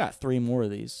 bro. We got 3 more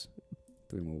of these.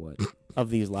 3 more what? Of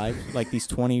these life, like these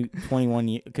 20, 21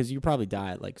 years, because you probably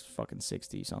die at like fucking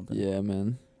 60 something. Yeah,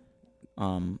 man.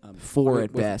 4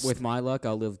 at best. With my luck,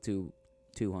 I'll live to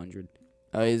 200.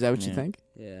 Is that what you Yeah. think?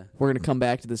 Yeah. We're going to come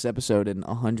back to this episode in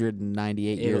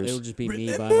 198 years. It'll just be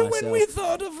me by myself.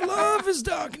 thought of love as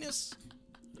darkness?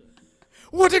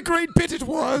 What a great bit it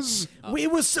was! We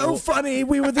were so funny.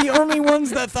 We were the only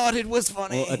ones that thought it was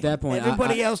funny. Well, at that point,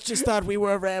 everybody else just thought we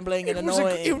were rambling and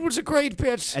annoying. It was a great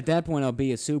bit. At that point, I'll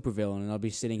be a supervillain, and I'll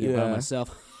be sitting here by Yeah.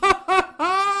 myself.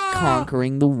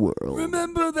 Conquering the world.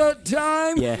 Remember that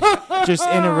time? Yeah, just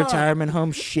in a retirement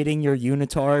home, shitting your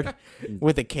unitard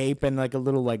with a cape and like a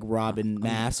little like Robin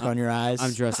mask on your eyes.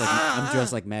 I'm dressed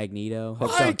like Magneto.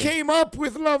 I came up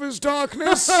with Love is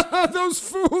Darkness. Those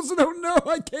fools don't know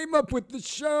I came up with the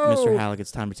show. Mr. Halleck,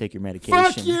 it's time to take your medication.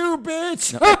 Fuck you,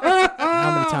 bitch.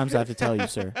 How many times do I have to tell you,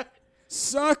 sir?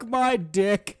 Suck my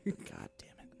dick. God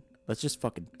damn it. Let's just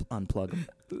fucking unplug him.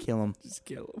 Kill him. Just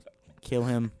kill him. Kill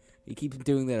him. You keep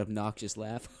doing that obnoxious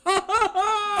laugh.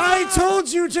 I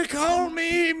told you to call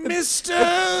me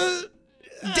Mr.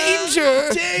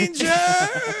 Danger.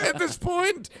 At this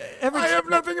point, I have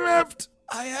nothing left.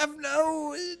 I have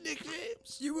no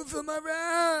nicknames. You will feel my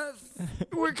wrath.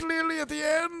 We're clearly at the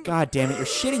end. God damn it, you're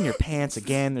shitting your pants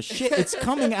again. The shit, it's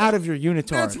coming out of your unitard.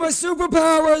 That's my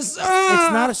superpowers.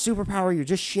 It's not a superpower, you're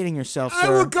just shitting yourself, I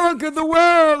will sir. conquer the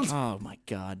world. Oh my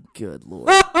god. Good lord.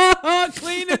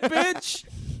 Clean it, bitch.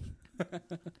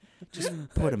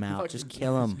 Put him out. Just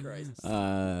kill him.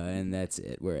 And that's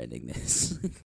it. We're ending this.